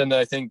just something that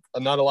I think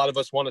not a lot of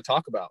us want to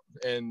talk about,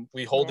 and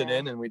we hold it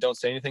in and we don't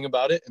say anything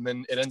about it, and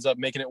then it ends up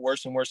making it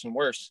worse and worse and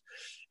worse.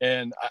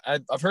 And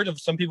I've heard of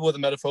some people with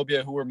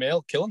emetophobia who were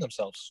male killing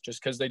themselves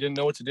just because they didn't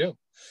know what to do.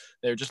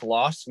 They were just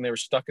lost and they were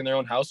stuck in their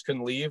own house,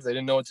 couldn't leave. They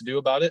didn't know what to do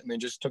about it, and they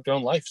just took their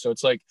own life. So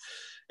it's like,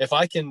 if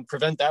I can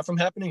prevent that from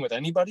happening with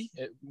anybody,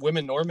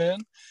 women or men,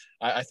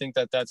 I think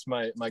that's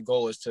my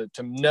goal, is to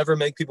never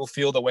make people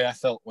feel the way I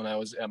felt when I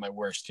was at my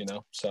worst, you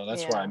know? So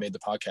that's why I made the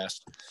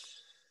podcast.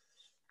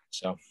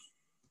 So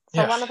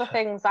one of the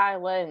things I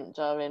learned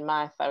during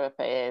my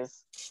therapy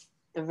is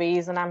the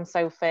reason I'm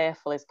so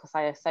fearful is because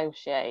I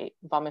associate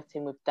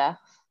vomiting with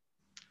death.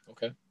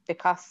 Okay.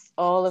 Because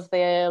all of the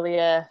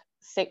earlier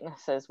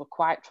sicknesses were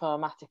quite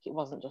traumatic. It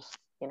wasn't just,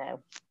 I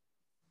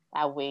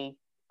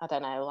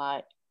don't know,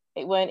 like,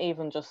 it weren't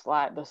even just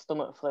like the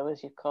stomach flu,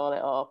 as you call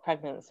it, or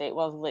pregnancy. It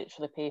was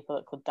literally people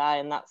that could die,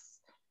 and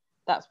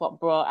that's what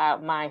brought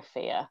out my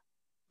fear.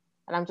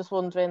 And I'm just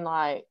wondering,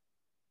 like,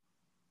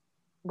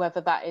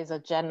 whether that is a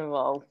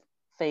general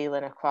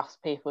feeling across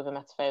people with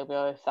emetophobia,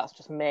 or if that's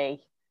just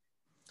me.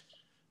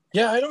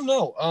 Yeah, I don't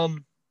know.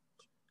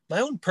 My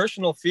own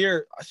personal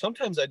fear,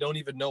 sometimes I don't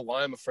even know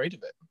why I'm afraid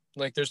of it.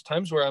 Like, there's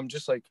times where I'm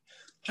just like,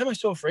 why am I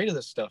so afraid of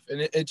this stuff?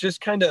 And it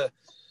just kind of,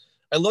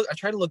 I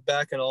try to look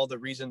back on all the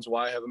reasons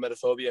why I have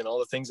emetophobia and all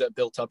the things that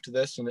built up to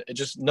this. And it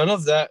just, none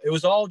of that, it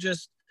was all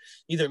just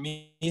either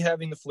me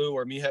having the flu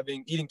or me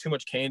eating too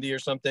much candy or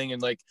something.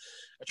 And like,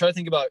 I try to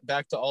think about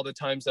back to all the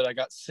times that I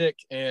got sick,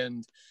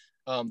 and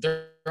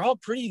they're all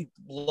pretty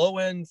low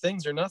end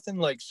things. They're nothing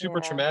like super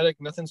traumatic,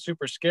 nothing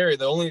super scary.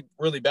 The only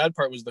really bad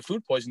part was the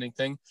food poisoning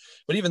thing.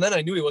 But even then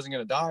I knew he wasn't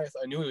going to die.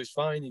 I knew he was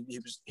fine.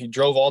 He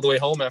drove all the way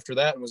home after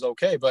that and was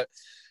okay. But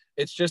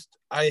it's just,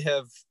 I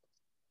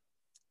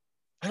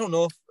don't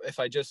know if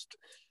I just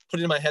put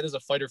it in my head as a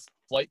fight or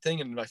flight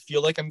thing, and I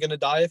feel like I'm going to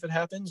die if it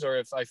happens, or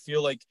if I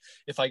feel like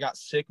if I got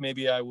sick,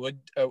 maybe I would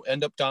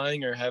end up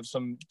dying or have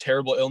some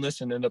terrible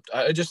illness and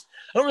I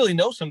don't really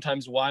know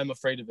sometimes why I'm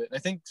afraid of it. And I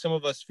think some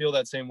of us feel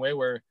that same way,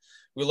 where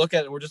we look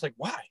at it and we're just like,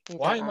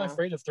 why am I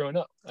afraid of throwing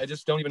up? I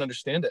just don't even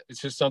understand it.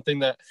 It's just something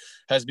that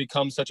has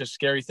become such a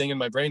scary thing in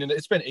my brain. And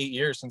it's been 8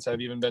 years since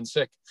I've even been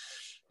sick.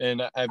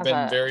 And I've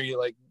been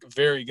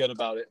very good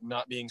about it,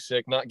 not being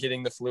sick, not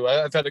getting the flu.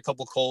 I've had a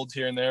couple colds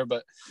here and there,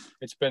 but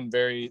it's been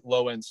very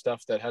low end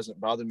stuff that hasn't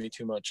bothered me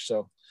too much.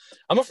 So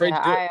I'm afraid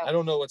to do it. I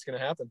don't know what's going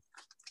to happen.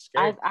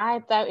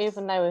 I don't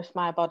even know if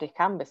my body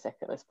can be sick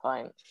at this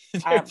point.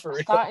 I'm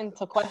starting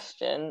to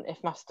question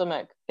if my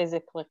stomach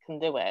physically can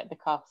do it,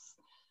 because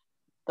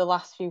the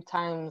last few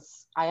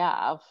times I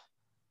have,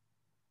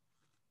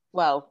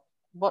 one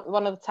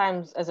of the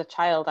times as a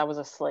child I was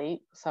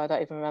asleep, so I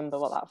don't even remember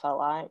what that felt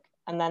like.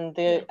 And then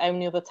the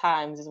only other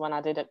times is when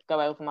I did go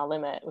over my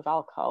limit with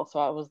alcohol, so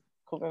I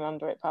couldn't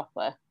remember it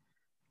properly.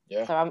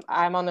 Yeah. So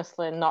I'm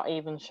honestly not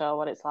even sure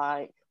what it's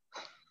like.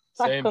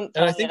 Same. And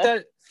I think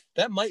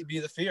that might be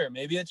the fear.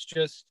 Maybe it's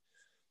just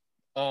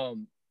the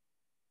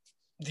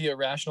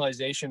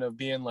irrationalization of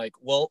being like,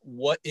 well,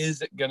 what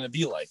is it going to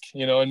be like?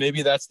 And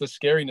maybe that's the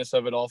scariness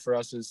of it all for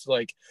us, is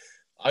like,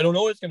 I don't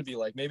know what it's going to be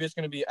like. Maybe it's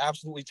going to be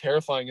absolutely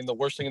terrifying and the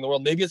worst thing in the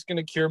world. Maybe it's going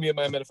to cure me of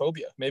my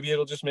emetophobia. Maybe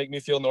it'll just make me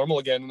feel normal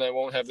again and I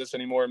won't have this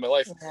anymore in my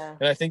life. Yeah.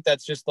 And I think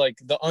that's just like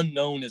the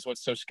unknown is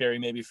what's so scary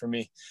maybe for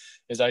me,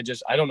 is I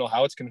don't know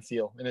how it's going to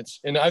feel.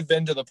 And I've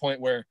been to the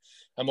point where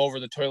I'm over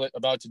the toilet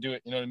about to do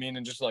it, you know what I mean?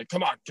 And just like,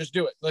 come on, just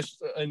do it.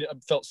 And I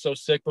felt so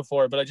sick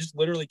before, but I just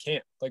literally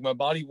can't. Like, my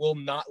body will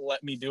not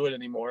let me do it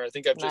anymore. I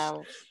think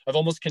I've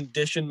almost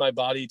conditioned my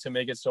body to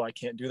make it so I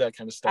can't do that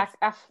kind of stuff.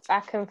 I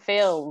can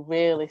feel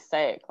really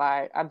sick.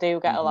 Like, I do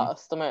get a lot of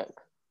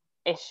stomach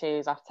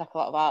issues. I take a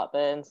lot of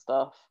heartburn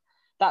stuff.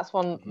 That's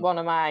one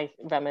of my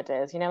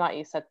remedies. Like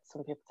you said,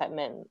 some people take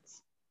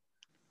mints.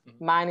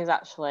 Mine is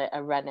actually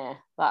a Rennie.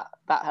 That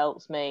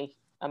helps me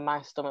and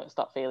my stomach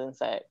stop feeling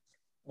sick.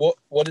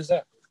 What is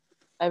that?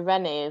 A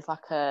Rennie is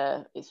like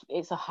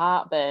it's a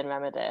heartburn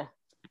remedy.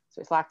 So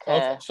it's like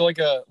okay. So like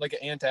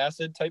an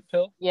antacid type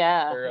pill?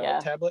 Yeah. Or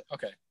a tablet?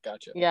 Okay,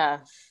 gotcha. Yeah.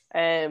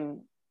 Because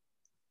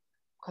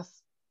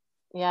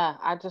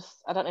I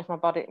don't know if my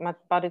body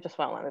just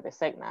won't let me be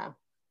sick now.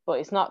 But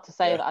it's not to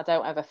say that I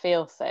don't ever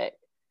feel sick.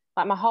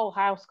 Like my whole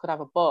house could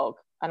have a bug,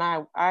 and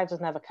I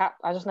just never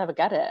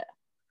get it.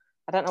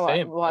 I don't know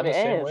what it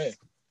is. Way.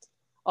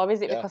 Or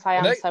is it because I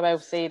am so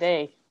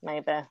OCD?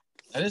 Maybe.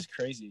 That is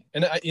crazy.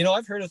 And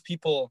I've heard of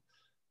people.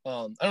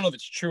 I don't know if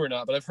it's true or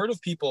not, but I've heard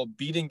of people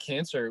beating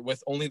cancer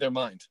with only their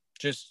mind,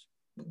 just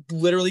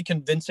literally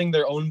convincing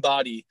their own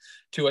body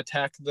to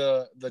attack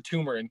the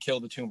tumor and kill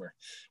the tumor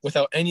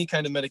without any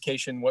kind of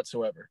medication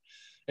whatsoever.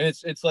 And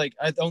it's like,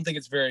 I don't think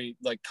it's very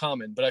like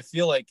common, but I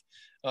feel like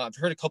I've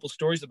heard a couple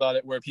stories about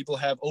it where people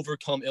have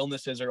overcome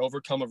illnesses or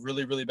overcome a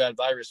really, really bad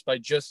virus by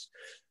just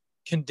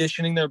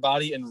conditioning their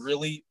body and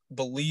really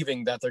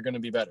believing that they're going to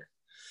be better.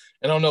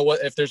 I don't know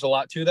if there's a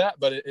lot to that,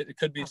 but it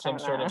could be some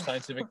sort of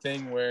scientific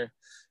thing where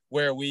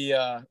we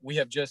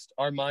have just,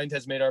 our mind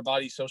has made our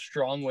body so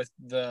strong with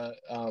the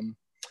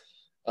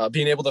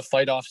being able to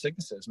fight off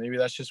sicknesses. Maybe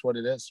that's just what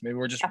it is. Maybe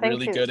we're just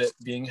really good at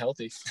being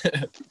healthy.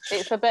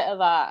 It's a bit of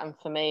that, and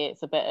for me,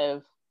 it's a bit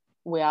of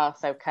we are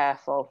so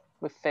careful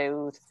with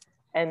food,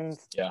 and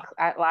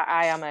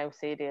I am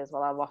OCD as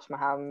well. I wash my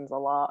hands a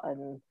lot,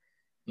 and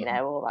you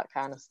know, all that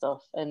kind of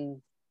stuff,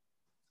 and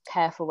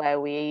careful where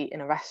we eat in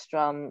a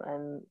restaurant,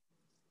 and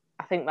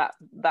I think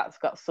that's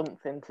got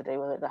something to do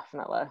with it,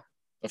 definitely.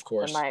 Of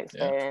course. In my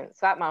experience.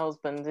 Like my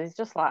husband is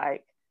just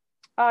like,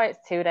 oh, it's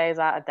 2 days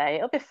out of date,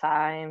 it'll be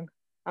fine.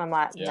 And I'm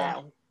like,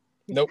 no.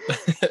 Nope.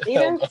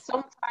 Even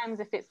sometimes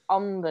if it's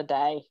on the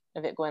day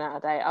of it going out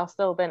of date, I'll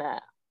still bin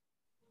it.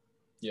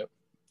 Yep.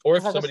 Or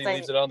if somebody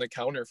leaves it on the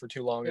counter for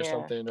too long or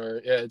something,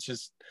 or it's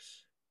just,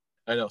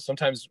 I know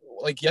sometimes,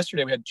 like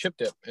yesterday we had chip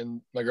dip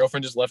and my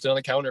girlfriend just left it on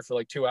the counter for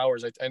like 2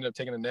 hours. I ended up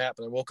taking a nap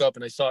and I woke up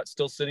and I saw it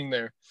still sitting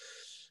there.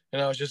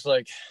 And I was just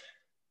like,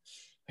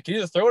 I could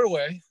either throw it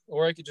away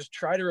or I could just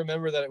try to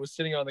remember that it was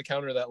sitting on the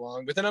counter that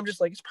long. But then I'm just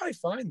like, it's probably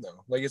fine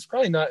though. Like, it's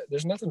probably not,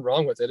 there's nothing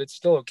wrong with it. It's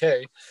still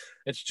okay.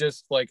 It's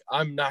just like,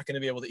 I'm not going to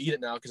be able to eat it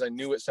now because I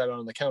knew it sat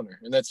on the counter.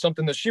 And that's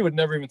something that she would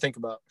never even think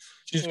about.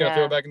 She's just going to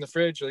throw it back in the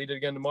fridge. She'll eat it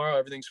again tomorrow.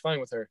 Everything's fine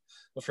with her.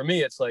 But for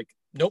me, it's like,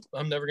 nope,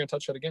 I'm never going to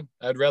touch that again.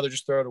 I'd rather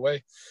just throw it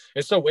away.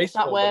 It's so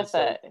wasteful. It's not worth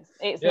it.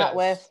 It's not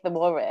worth the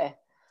worry.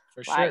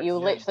 For sure.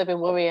 You'll literally be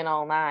worrying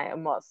all night,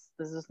 and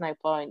there's just no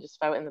point. Just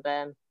throw it in the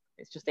bin.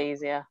 It's just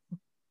easier.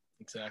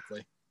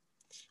 Exactly.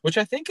 Which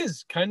I think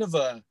is kind of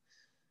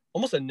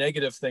almost a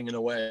negative thing in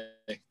a way,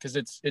 because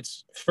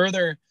it's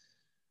further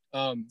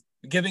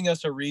giving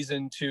us a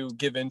reason to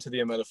give into the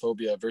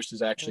emetophobia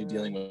versus actually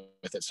dealing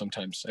with it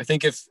sometimes. I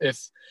think if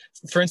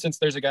for instance,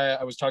 there's a guy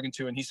I was talking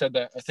to and he said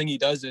that a thing he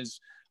does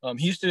is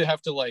he used to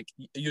have to like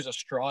use a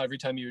straw every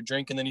time you would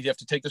drink, and then he'd have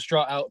to take the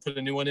straw out, put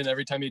a new one in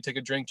every time he'd take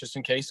a drink just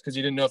in case, because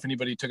he didn't know if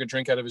anybody took a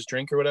drink out of his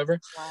drink or whatever.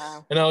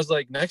 Wow. And I was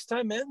like, next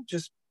time, man,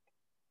 just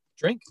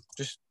drink.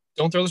 Just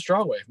don't throw the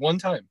straw away one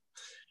time.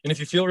 And if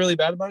you feel really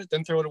bad about it,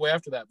 then throw it away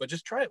after that. But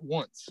just try it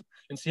once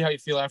and see how you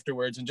feel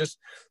afterwards, and just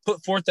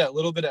put forth that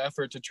little bit of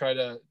effort to try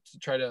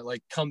to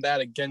like combat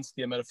against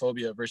the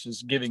emetophobia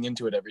versus giving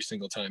into it every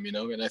single time, you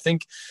know? And I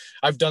think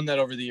I've done that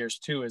over the years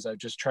too, is I've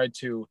just tried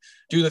to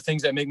do the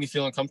things that make me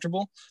feel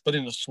uncomfortable, but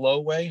in a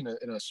slow way,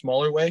 in a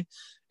smaller way.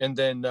 And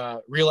then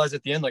realize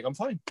at the end, like, I'm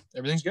fine.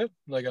 Everything's good.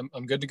 Like,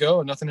 I'm good to go.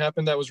 And nothing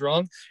happened that was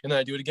wrong. And then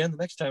I do it again the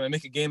next time. I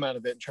make a game out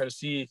of it and try to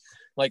see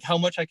like how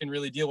much I can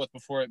really deal with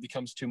before it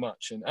becomes too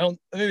much. And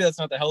maybe that's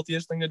not the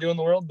healthiest thing to do in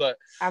the world, but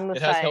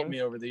it has helped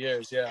me over the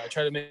years. Yeah. I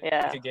try to make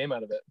a game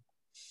out of it.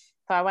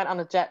 So I went on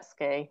a jet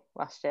ski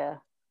last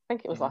year. I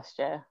think it was last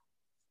year.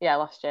 Yeah,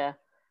 last year.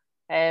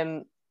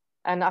 And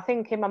I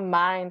think in my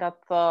mind, I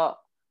thought,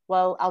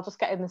 well, I'll just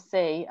get in the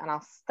sea and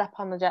I'll step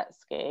on the jet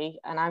ski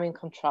and I'm in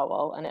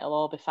control and it'll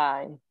all be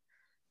fine.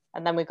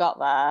 And then we got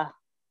there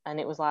and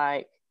it was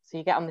like, so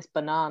you get on this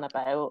banana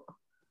boat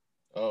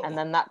and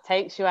then that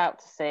takes you out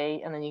to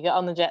sea, and then you get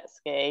on the jet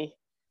ski.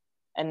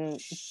 And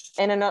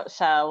in a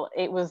nutshell,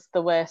 it was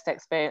the worst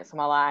experience of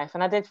my life.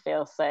 And I did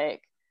feel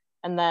sick.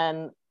 And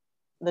then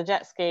the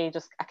jet ski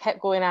I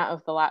kept going out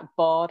of the like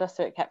border,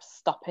 so it kept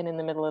stopping in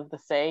the middle of the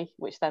sea,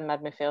 which then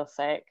made me feel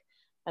sick.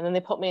 And then they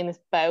put me in this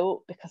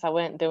boat because I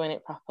weren't doing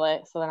it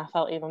properly. So then I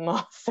felt even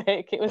more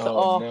sick. It was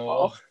awful.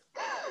 No.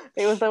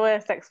 It was the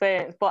worst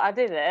experience, but I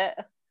did it.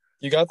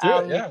 You got through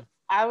it, yeah.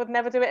 I would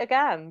never do it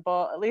again,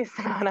 but at least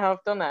now I know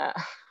I've done it.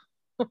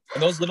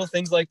 And those little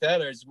things like that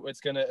are what's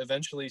going to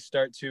eventually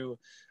start to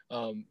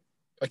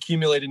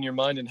accumulate in your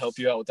mind and help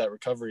you out with that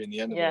recovery in the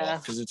end of it all.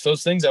 Because it's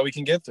those things that we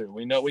can get through.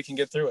 We know we can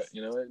get through it.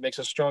 You know, it makes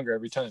us stronger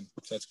every time.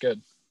 So that's good.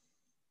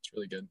 It's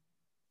really good.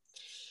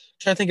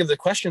 Trying to think of the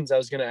questions I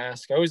was going to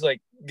ask. I always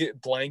like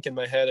get blank in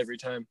my head every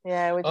time.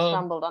 Yeah, we just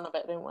rambled on a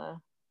bit, didn't we?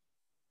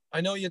 I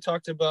know you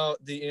talked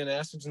about the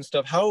antacids and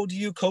stuff. How do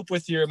you cope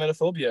with your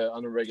emetophobia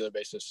on a regular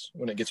basis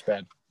when it gets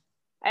bad?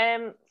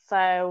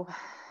 So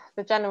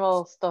the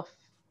general stuff,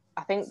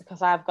 I think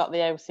because I've got the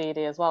OCD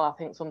as well, I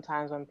think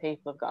sometimes when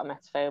people have got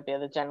emetophobia,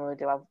 they generally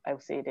do have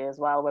OCD as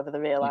well, whether they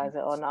realise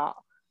it or not.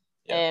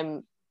 Yeah.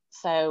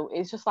 So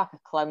it's just like a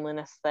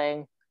cleanliness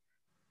thing.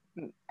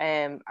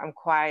 I'm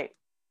quite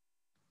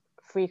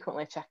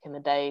frequently checking the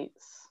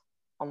dates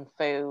on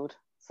food.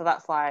 So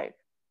that's like,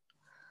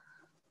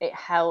 it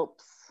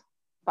helps.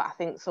 But I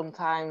think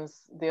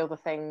sometimes the other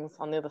things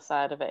on the other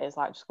side of it is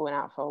like just going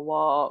out for a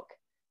walk.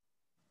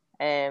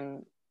 I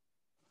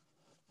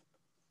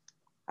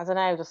don't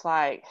know, just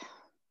like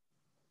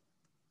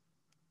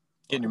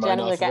getting your mind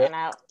off of it.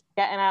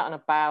 Getting out and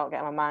about,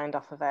 getting my mind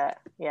off of it.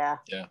 Yeah.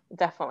 Yeah. It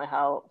definitely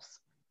helps.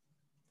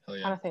 Hell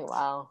yeah. I don't think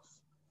what else.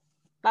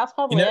 That's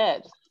probably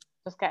it.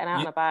 Just getting out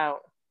and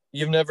about.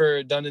 You've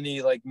never done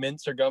any like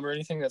mints or gum or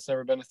anything? That's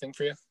never been a thing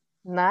for you?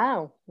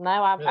 No.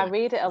 I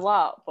read it a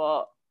lot,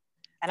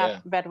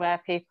 I've read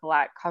where people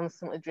like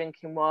constantly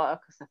drinking water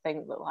because I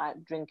think that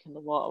like drinking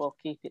the water will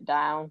keep it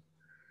down.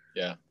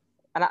 Yeah.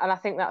 And I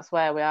think that's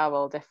where we are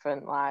all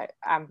different. Like,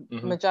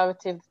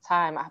 majority of the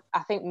time, I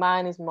think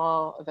mine is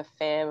more of a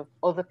fear of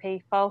other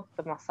people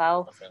than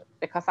myself,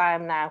 because I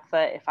am now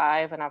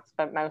 35 and I've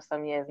spent most of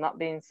them years not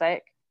being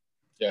sick.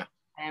 Yeah.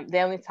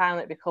 The only time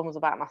it becomes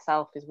about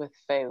myself is with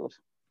food.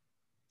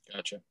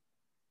 Gotcha.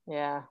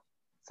 Yeah.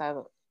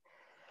 So,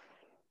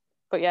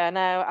 but yeah,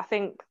 no, I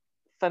think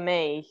for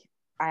me,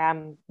 I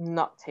am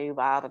not too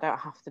bad. I don't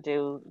have to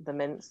do the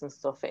mints and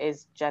stuff. It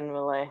is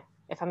generally,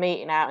 if I'm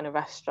eating out in a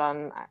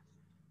restaurant,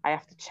 I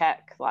have to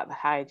check like the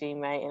hygiene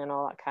rating and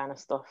all that kind of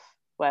stuff.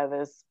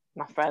 Whereas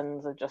my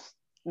friends are just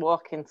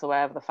walking to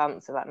wherever they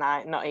fancy that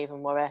night, not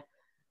even worry.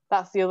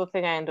 That's the other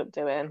thing I end up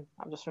doing.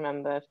 I've just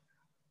remembered.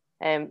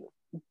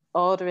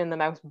 Ordering the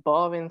most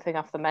boring thing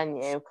off the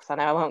menu because I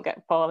know I won't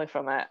get poorly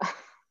from it.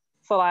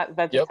 So like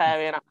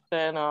vegetarian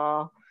option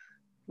or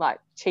like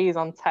cheese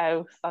on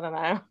toast. I don't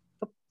know.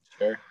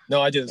 Sure.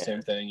 No, I do the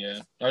same thing.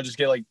 Yeah. I just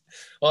get like,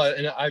 well,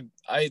 and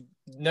I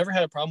never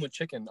had a problem with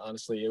chicken.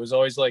 Honestly, it was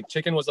always like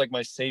chicken was like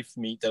my safe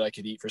meat that I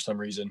could eat for some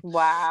reason.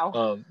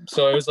 Wow.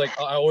 So it was like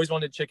I always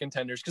wanted chicken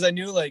tenders because I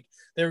knew like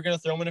they were gonna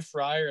throw them in a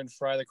fryer and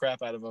fry the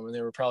crap out of them, and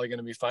they were probably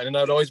gonna be fine. And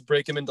I'd always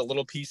break them into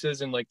little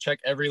pieces and like check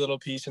every little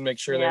piece and make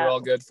sure they were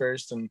all good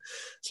first. And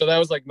so that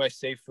was like my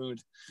safe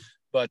food.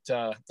 But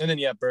and then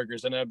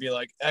burgers, and I'd be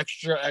like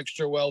extra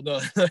well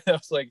done. That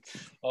was like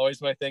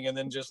always my thing. And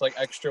then just like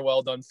extra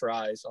well done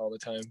fries all the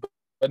time.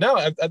 But now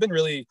I've been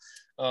really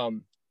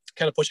kind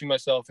of pushing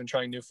myself and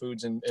trying new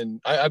foods,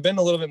 and I've been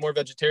a little bit more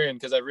vegetarian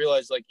because I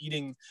realized like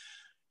eating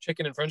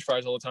chicken and French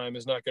fries all the time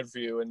is not good for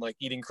you, and like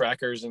eating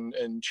crackers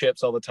and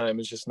chips all the time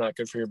is just not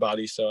good for your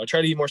body. So I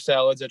try to eat more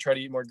salads. I try to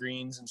eat more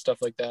greens and stuff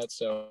like that.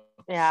 So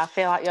yeah, I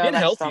feel like being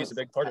healthy is a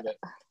big part of it.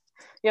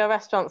 Your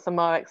restaurants are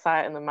more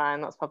exciting than mine.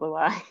 That's probably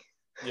why.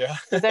 Yeah.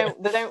 they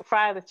don't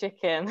fry the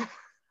chicken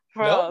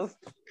for us.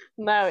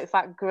 No, it's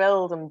like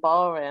grilled and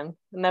boring.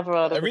 Never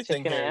ordered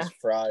everything the chicken here is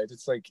fried.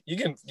 It's like you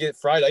can get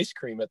fried ice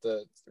cream at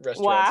the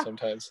restaurant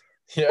sometimes.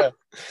 Yeah.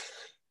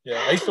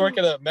 I used to work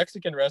at a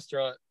Mexican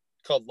restaurant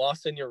called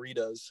Las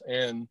Señoritas,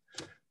 and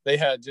they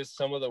had just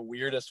some of the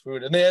weirdest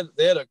food. And they had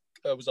it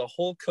was a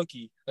whole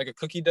cookie, like a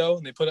cookie dough,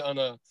 and they put it on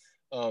a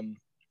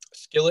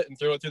skillet and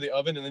throw it through the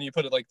oven, and then you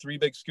put it like 3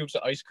 big scoops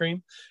of ice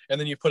cream, and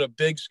then you put a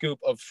big scoop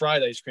of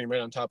fried ice cream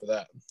right on top of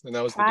that, and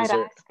that was fried the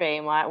dessert. Ice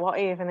cream, like what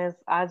even is?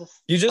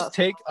 You just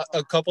take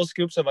a couple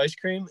scoops of ice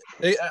cream.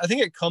 I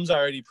think it comes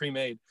already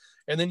pre-made,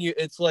 and then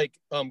it's like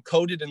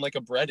coated in like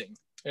a breading,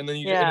 and then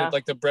and it,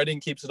 like the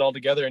breading keeps it all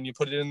together, and you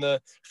put it in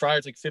the fryer.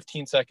 It's like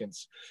 15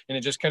 seconds, and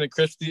it just kind of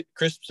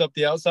crisps up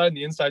the outside, and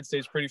the inside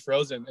stays pretty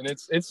frozen, and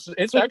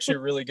it's actually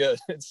really good.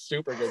 It's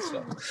super good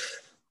stuff.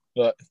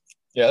 But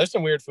yeah, there's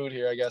some weird food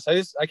here, I guess.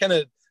 I kind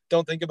of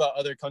don't think about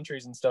other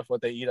countries and stuff,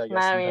 what they eat, I guess.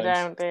 No, sometimes. you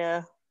don't, do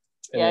you?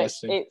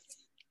 Yeah,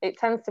 it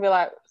tends to be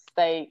like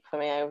steak for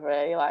me over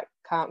here. You like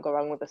can't go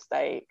wrong with a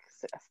steak,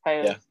 I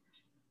suppose. Yeah.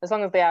 As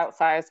long as the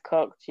outside's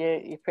cooked,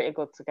 you're pretty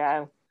good to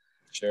go.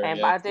 Sure.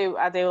 But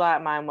I do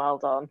like mine well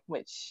done,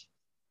 which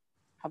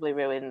probably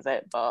ruins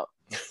it, but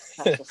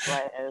that's just the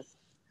way it is.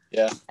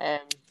 Yeah.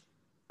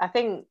 I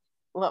think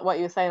what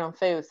you were saying on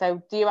food.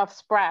 So, do you have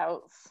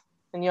sprouts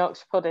and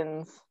Yorkshire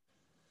puddings?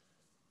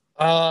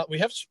 We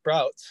have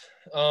sprouts.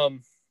 I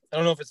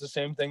don't know if it's the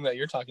same thing that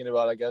you're talking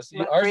about, I guess.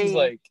 Ours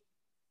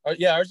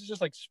is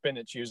just like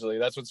spinach usually.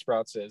 That's what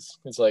sprouts is.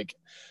 It's like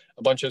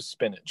a bunch of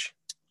spinach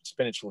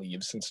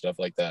leaves and stuff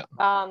like that.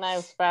 Oh, no,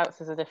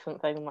 sprouts is a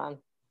different thing, man.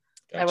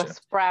 Gotcha. So a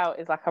sprout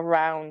is like a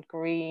round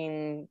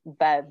green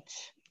veg.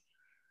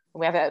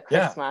 We have it at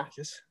Christmas.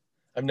 Yeah,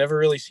 I've never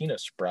really seen a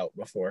sprout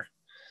before.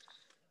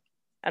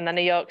 And then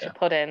a Yorkshire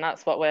pudding,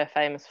 that's what we're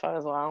famous for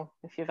as well.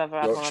 If you've ever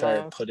had one of those.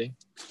 Yorkshire pudding?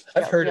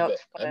 I've heard of it.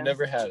 Pudding. I've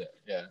never had it,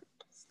 yeah.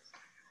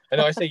 I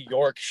know I say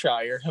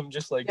Yorkshire. I'm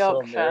just like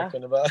Yorkshire. So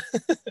American about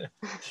it.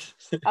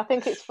 I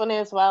think it's funny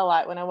as well,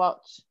 like when I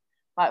watch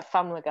like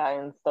Family Guy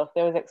and stuff,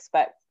 they always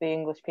expect the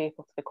English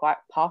people to be quite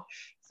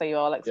posh. So you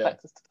all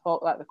expect us to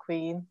talk like the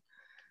Queen.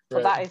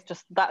 But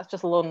that's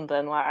just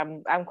London. Like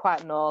I'm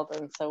quite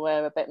northern, so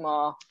we're a bit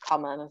more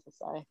common, as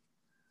I say.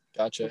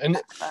 Gotcha. And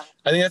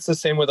I think that's the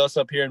same with us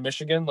up here in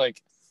Michigan.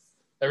 Like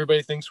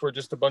everybody thinks we're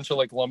just a bunch of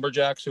like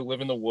lumberjacks who live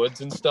in the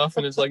woods and stuff,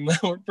 and it's like no,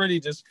 we're pretty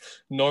just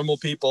normal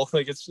people.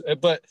 Like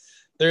but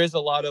there is a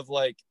lot of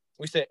like,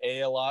 we say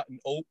a lot and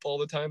ope all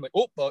the time. Like,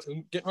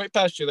 I'm getting right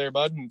past you there,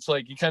 bud. And it's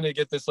like, you kind of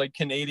get this like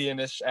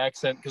Canadian-ish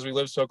accent because we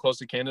live so close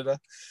to Canada.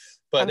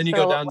 But then you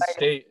go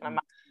downstate.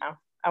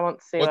 I want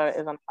to see where it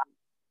is on the map.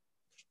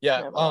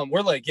 Yeah,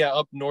 we're like,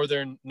 up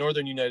northern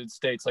United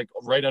States, like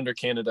right under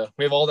Canada.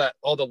 We have all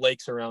the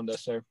lakes around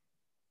us there.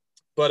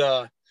 But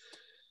I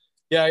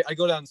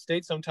go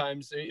downstate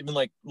sometimes, even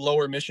like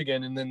lower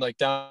Michigan, and then like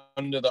down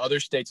into the other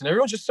states, and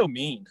everyone's just so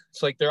mean.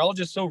 It's like they're all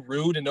just so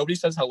rude, and nobody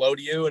says hello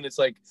to you. And it's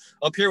like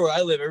up here where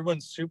I live,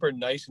 everyone's super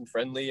nice and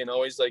friendly, and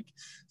always like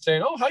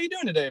saying, "Oh, how you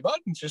doing today, bud?"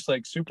 And it's just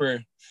like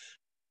super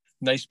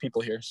nice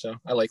people here. So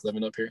I like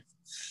living up here.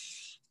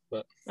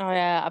 But oh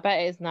yeah, I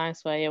bet it is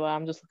nice where you are.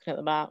 I'm just looking at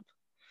the map.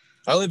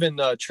 I live in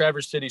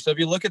Traverse City. So if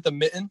you look at the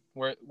mitten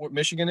where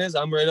Michigan is,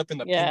 I'm right up in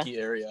the Pinky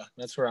area.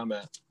 That's where I'm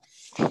at.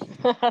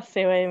 I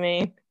see what you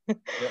mean. Yep.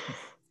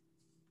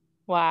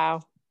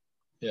 Wow.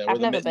 Yeah, I've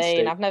never been.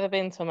 State. I've never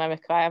been to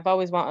America. I've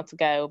always wanted to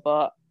go,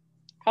 but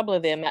probably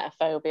the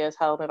emetophobia has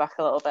held me back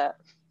a little bit.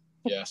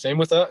 Yeah, same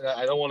with that.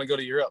 I don't want to go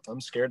to Europe.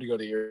 I'm scared to go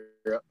to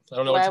Europe. I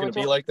don't know what it's going to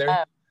be like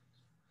there.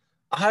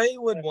 I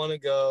would want to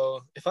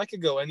go, if I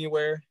could go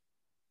anywhere.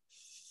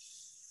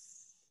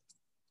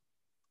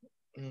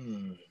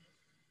 You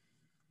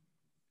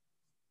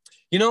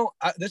know,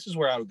 this is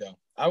where I would go.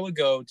 I would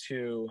go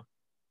to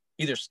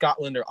either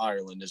Scotland or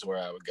Ireland is where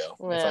I would go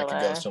if I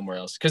could go somewhere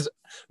else. Because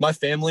my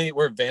family,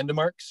 we're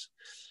Vandemarks,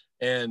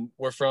 and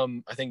we're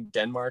from, I think,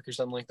 Denmark or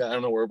something like that. I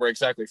don't know where we're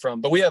exactly from.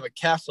 But we have a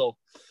castle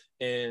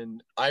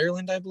in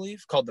Ireland, I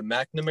believe, called the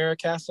McNamara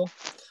Castle.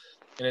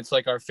 And it's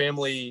like our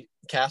family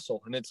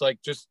castle. And it's like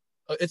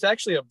it's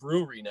actually a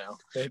brewery now.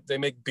 They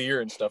make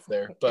beer and stuff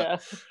there.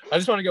 But I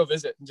just want to go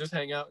visit and just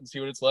hang out and see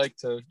what it's like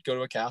to go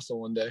to a castle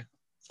one day.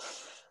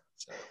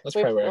 So that's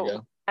probably where I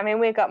go. I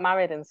mean, we got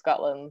married in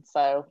Scotland,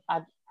 so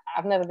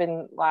I've never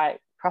been like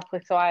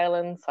properly to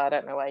Ireland, so I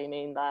don't know where you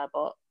mean there,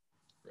 but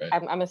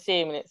I'm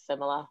assuming it's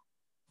similar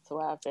to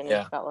where I've been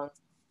in Scotland.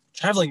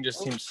 Traveling just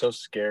seems so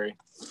scary.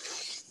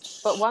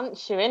 But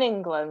once you're in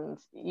England,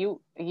 you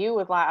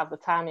would like have the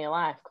time of your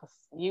life, because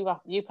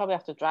you probably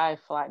have to drive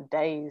for like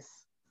days.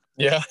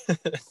 Yeah.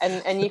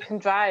 and you can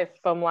drive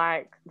from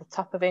like the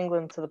top of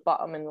England to the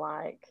bottom in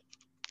like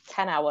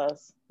 10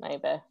 hours,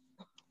 maybe.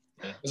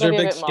 Yeah. Is there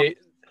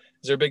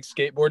a big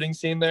skateboarding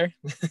scene there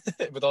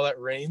with all that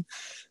rain?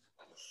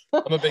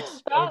 I'm a big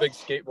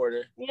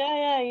skateboarder.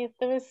 Yeah,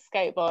 there is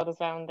skateboarders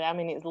around there. I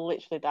mean, it's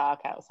literally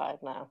dark outside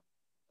now.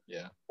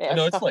 Yeah. I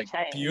know, it's like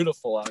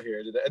beautiful out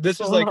here today. This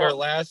is like our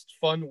last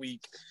fun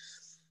week.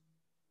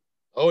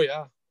 Oh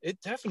yeah, it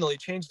definitely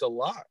changed a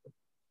lot.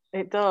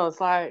 It does.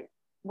 Like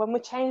when we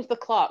changed the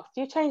clocks.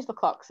 Do you change the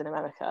clocks in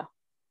America?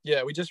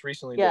 Yeah, we just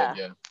recently did.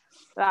 Yeah.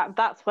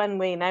 That's when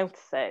we notice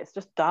it. It's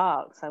just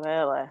dark so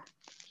early.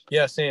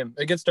 Yeah, same.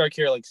 It gets dark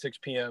here at like 6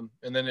 p.m.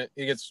 and then it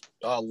gets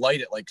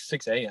light at like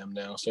 6 a.m.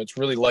 now. So it's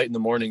really light in the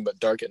morning but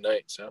dark at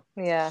night. So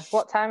yeah.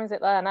 What time is it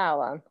there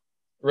now then?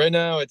 Right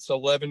now it's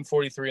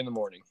 11:43 in the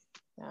morning.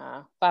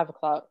 5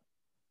 o'clock.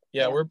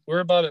 Yeah, we're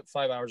about at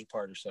 5 hours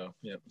apart or so.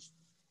 Yeah.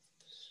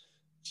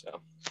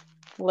 So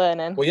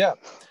learning. Well, yeah.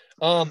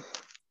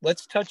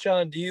 Let's touch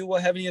on. Do you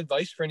have any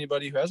advice for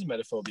anybody who has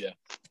emetophobia?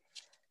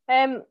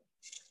 I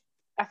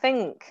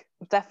think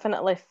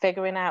definitely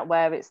figuring out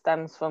where it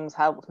stems from has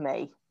helped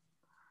me.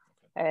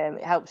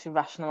 It helps you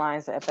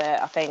rationalise it a bit.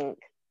 I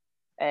think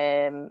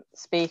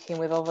speaking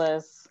with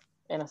others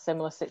in a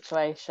similar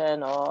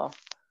situation, or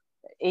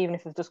even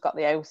if you've just got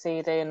the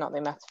OCD and not the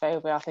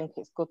emetophobia, I think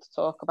it's good to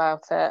talk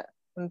about it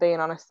and being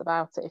honest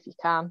about it if you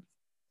can.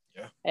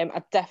 Yeah.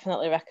 I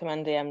definitely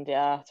recommend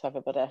EMDR to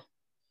everybody.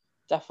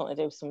 Definitely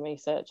do some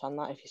research on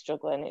that if you're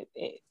struggling.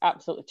 It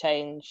absolutely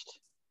changed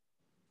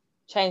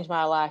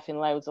my life in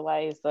loads of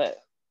ways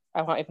that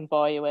I won't even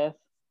bore you with.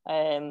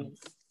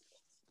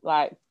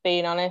 Like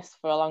being honest,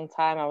 for a long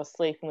time I was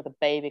sleeping with a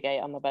baby gate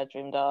on my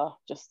bedroom door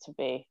just to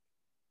be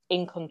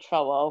in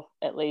control,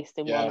 at least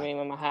in one room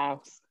in my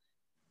house.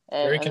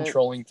 Very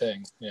controlling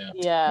thing. Yeah.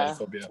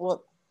 Emetophobia.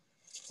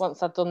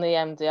 Once I'd done the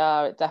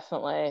EMDR, it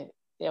definitely,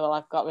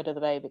 I got rid of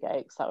the baby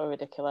gates. That were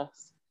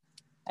ridiculous.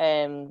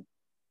 And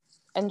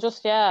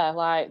just,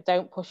 like,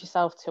 don't push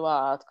yourself too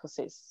hard, because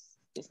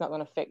it's not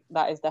going to fix,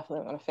 that is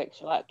definitely not going to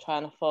fix you. Like,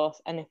 trying to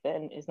force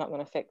anything is not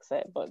going to fix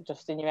it, but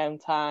just in your own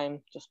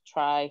time, just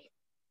try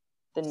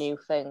the new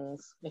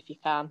things if you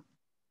can.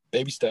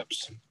 Baby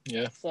steps.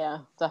 Yeah. Yeah,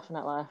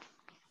 definitely.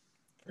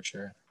 For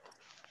sure.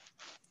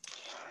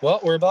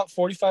 Well, we're about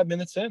 45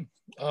 minutes in.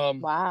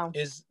 Wow.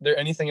 Is there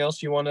anything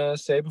else you want to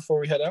say before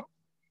we head out?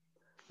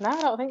 No,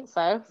 I don't think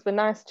so. It's been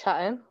nice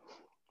chatting.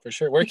 For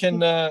sure. Where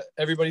can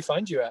everybody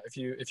find you at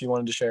if you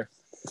wanted to share?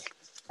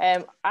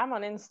 I'm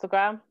on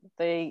Instagram,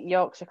 the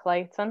Yorkshire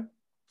Clayton,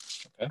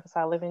 because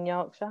I live in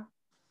Yorkshire.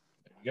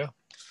 There you go.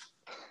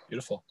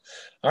 Beautiful.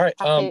 All right.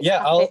 Happy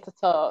to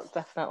talk,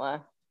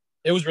 definitely.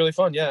 It was really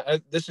fun. Yeah.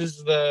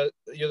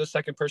 You're the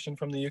second person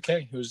from the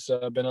UK who's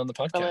been on the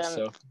podcast. Brilliant.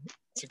 So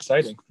it's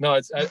exciting. No,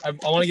 I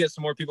want to get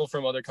some more people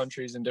from other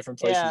countries and different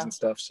places and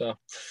stuff. So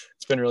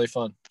it's been really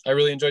fun. I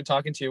really enjoyed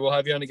talking to you. We'll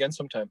have you on again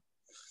sometime.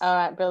 All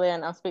right,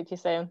 brilliant. I'll speak to you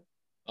soon.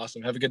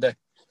 Awesome. Have a good day.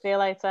 See you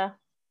later.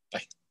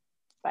 Bye.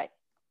 Bye.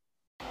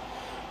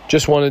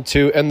 Just wanted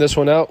to end this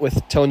one out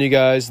with telling you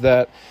guys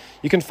that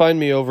you can find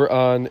me over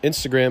on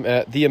Instagram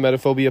at the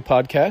Emetophobia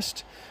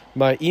Podcast.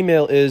 My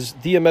email is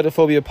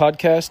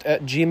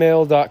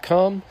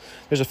theemetophobiapodcast@gmail.com.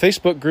 There's a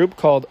Facebook group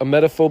called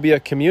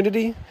Emetophobia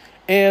Community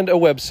and a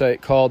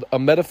website called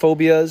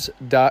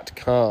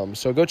emetophobias.com.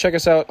 So go check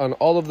us out on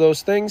all of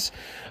those things.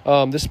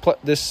 This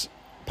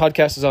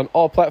podcast is on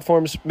all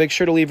platforms. Make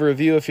sure to leave a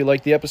review if you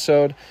like the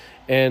episode.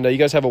 And you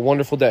guys have a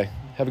wonderful day.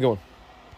 Have a good one.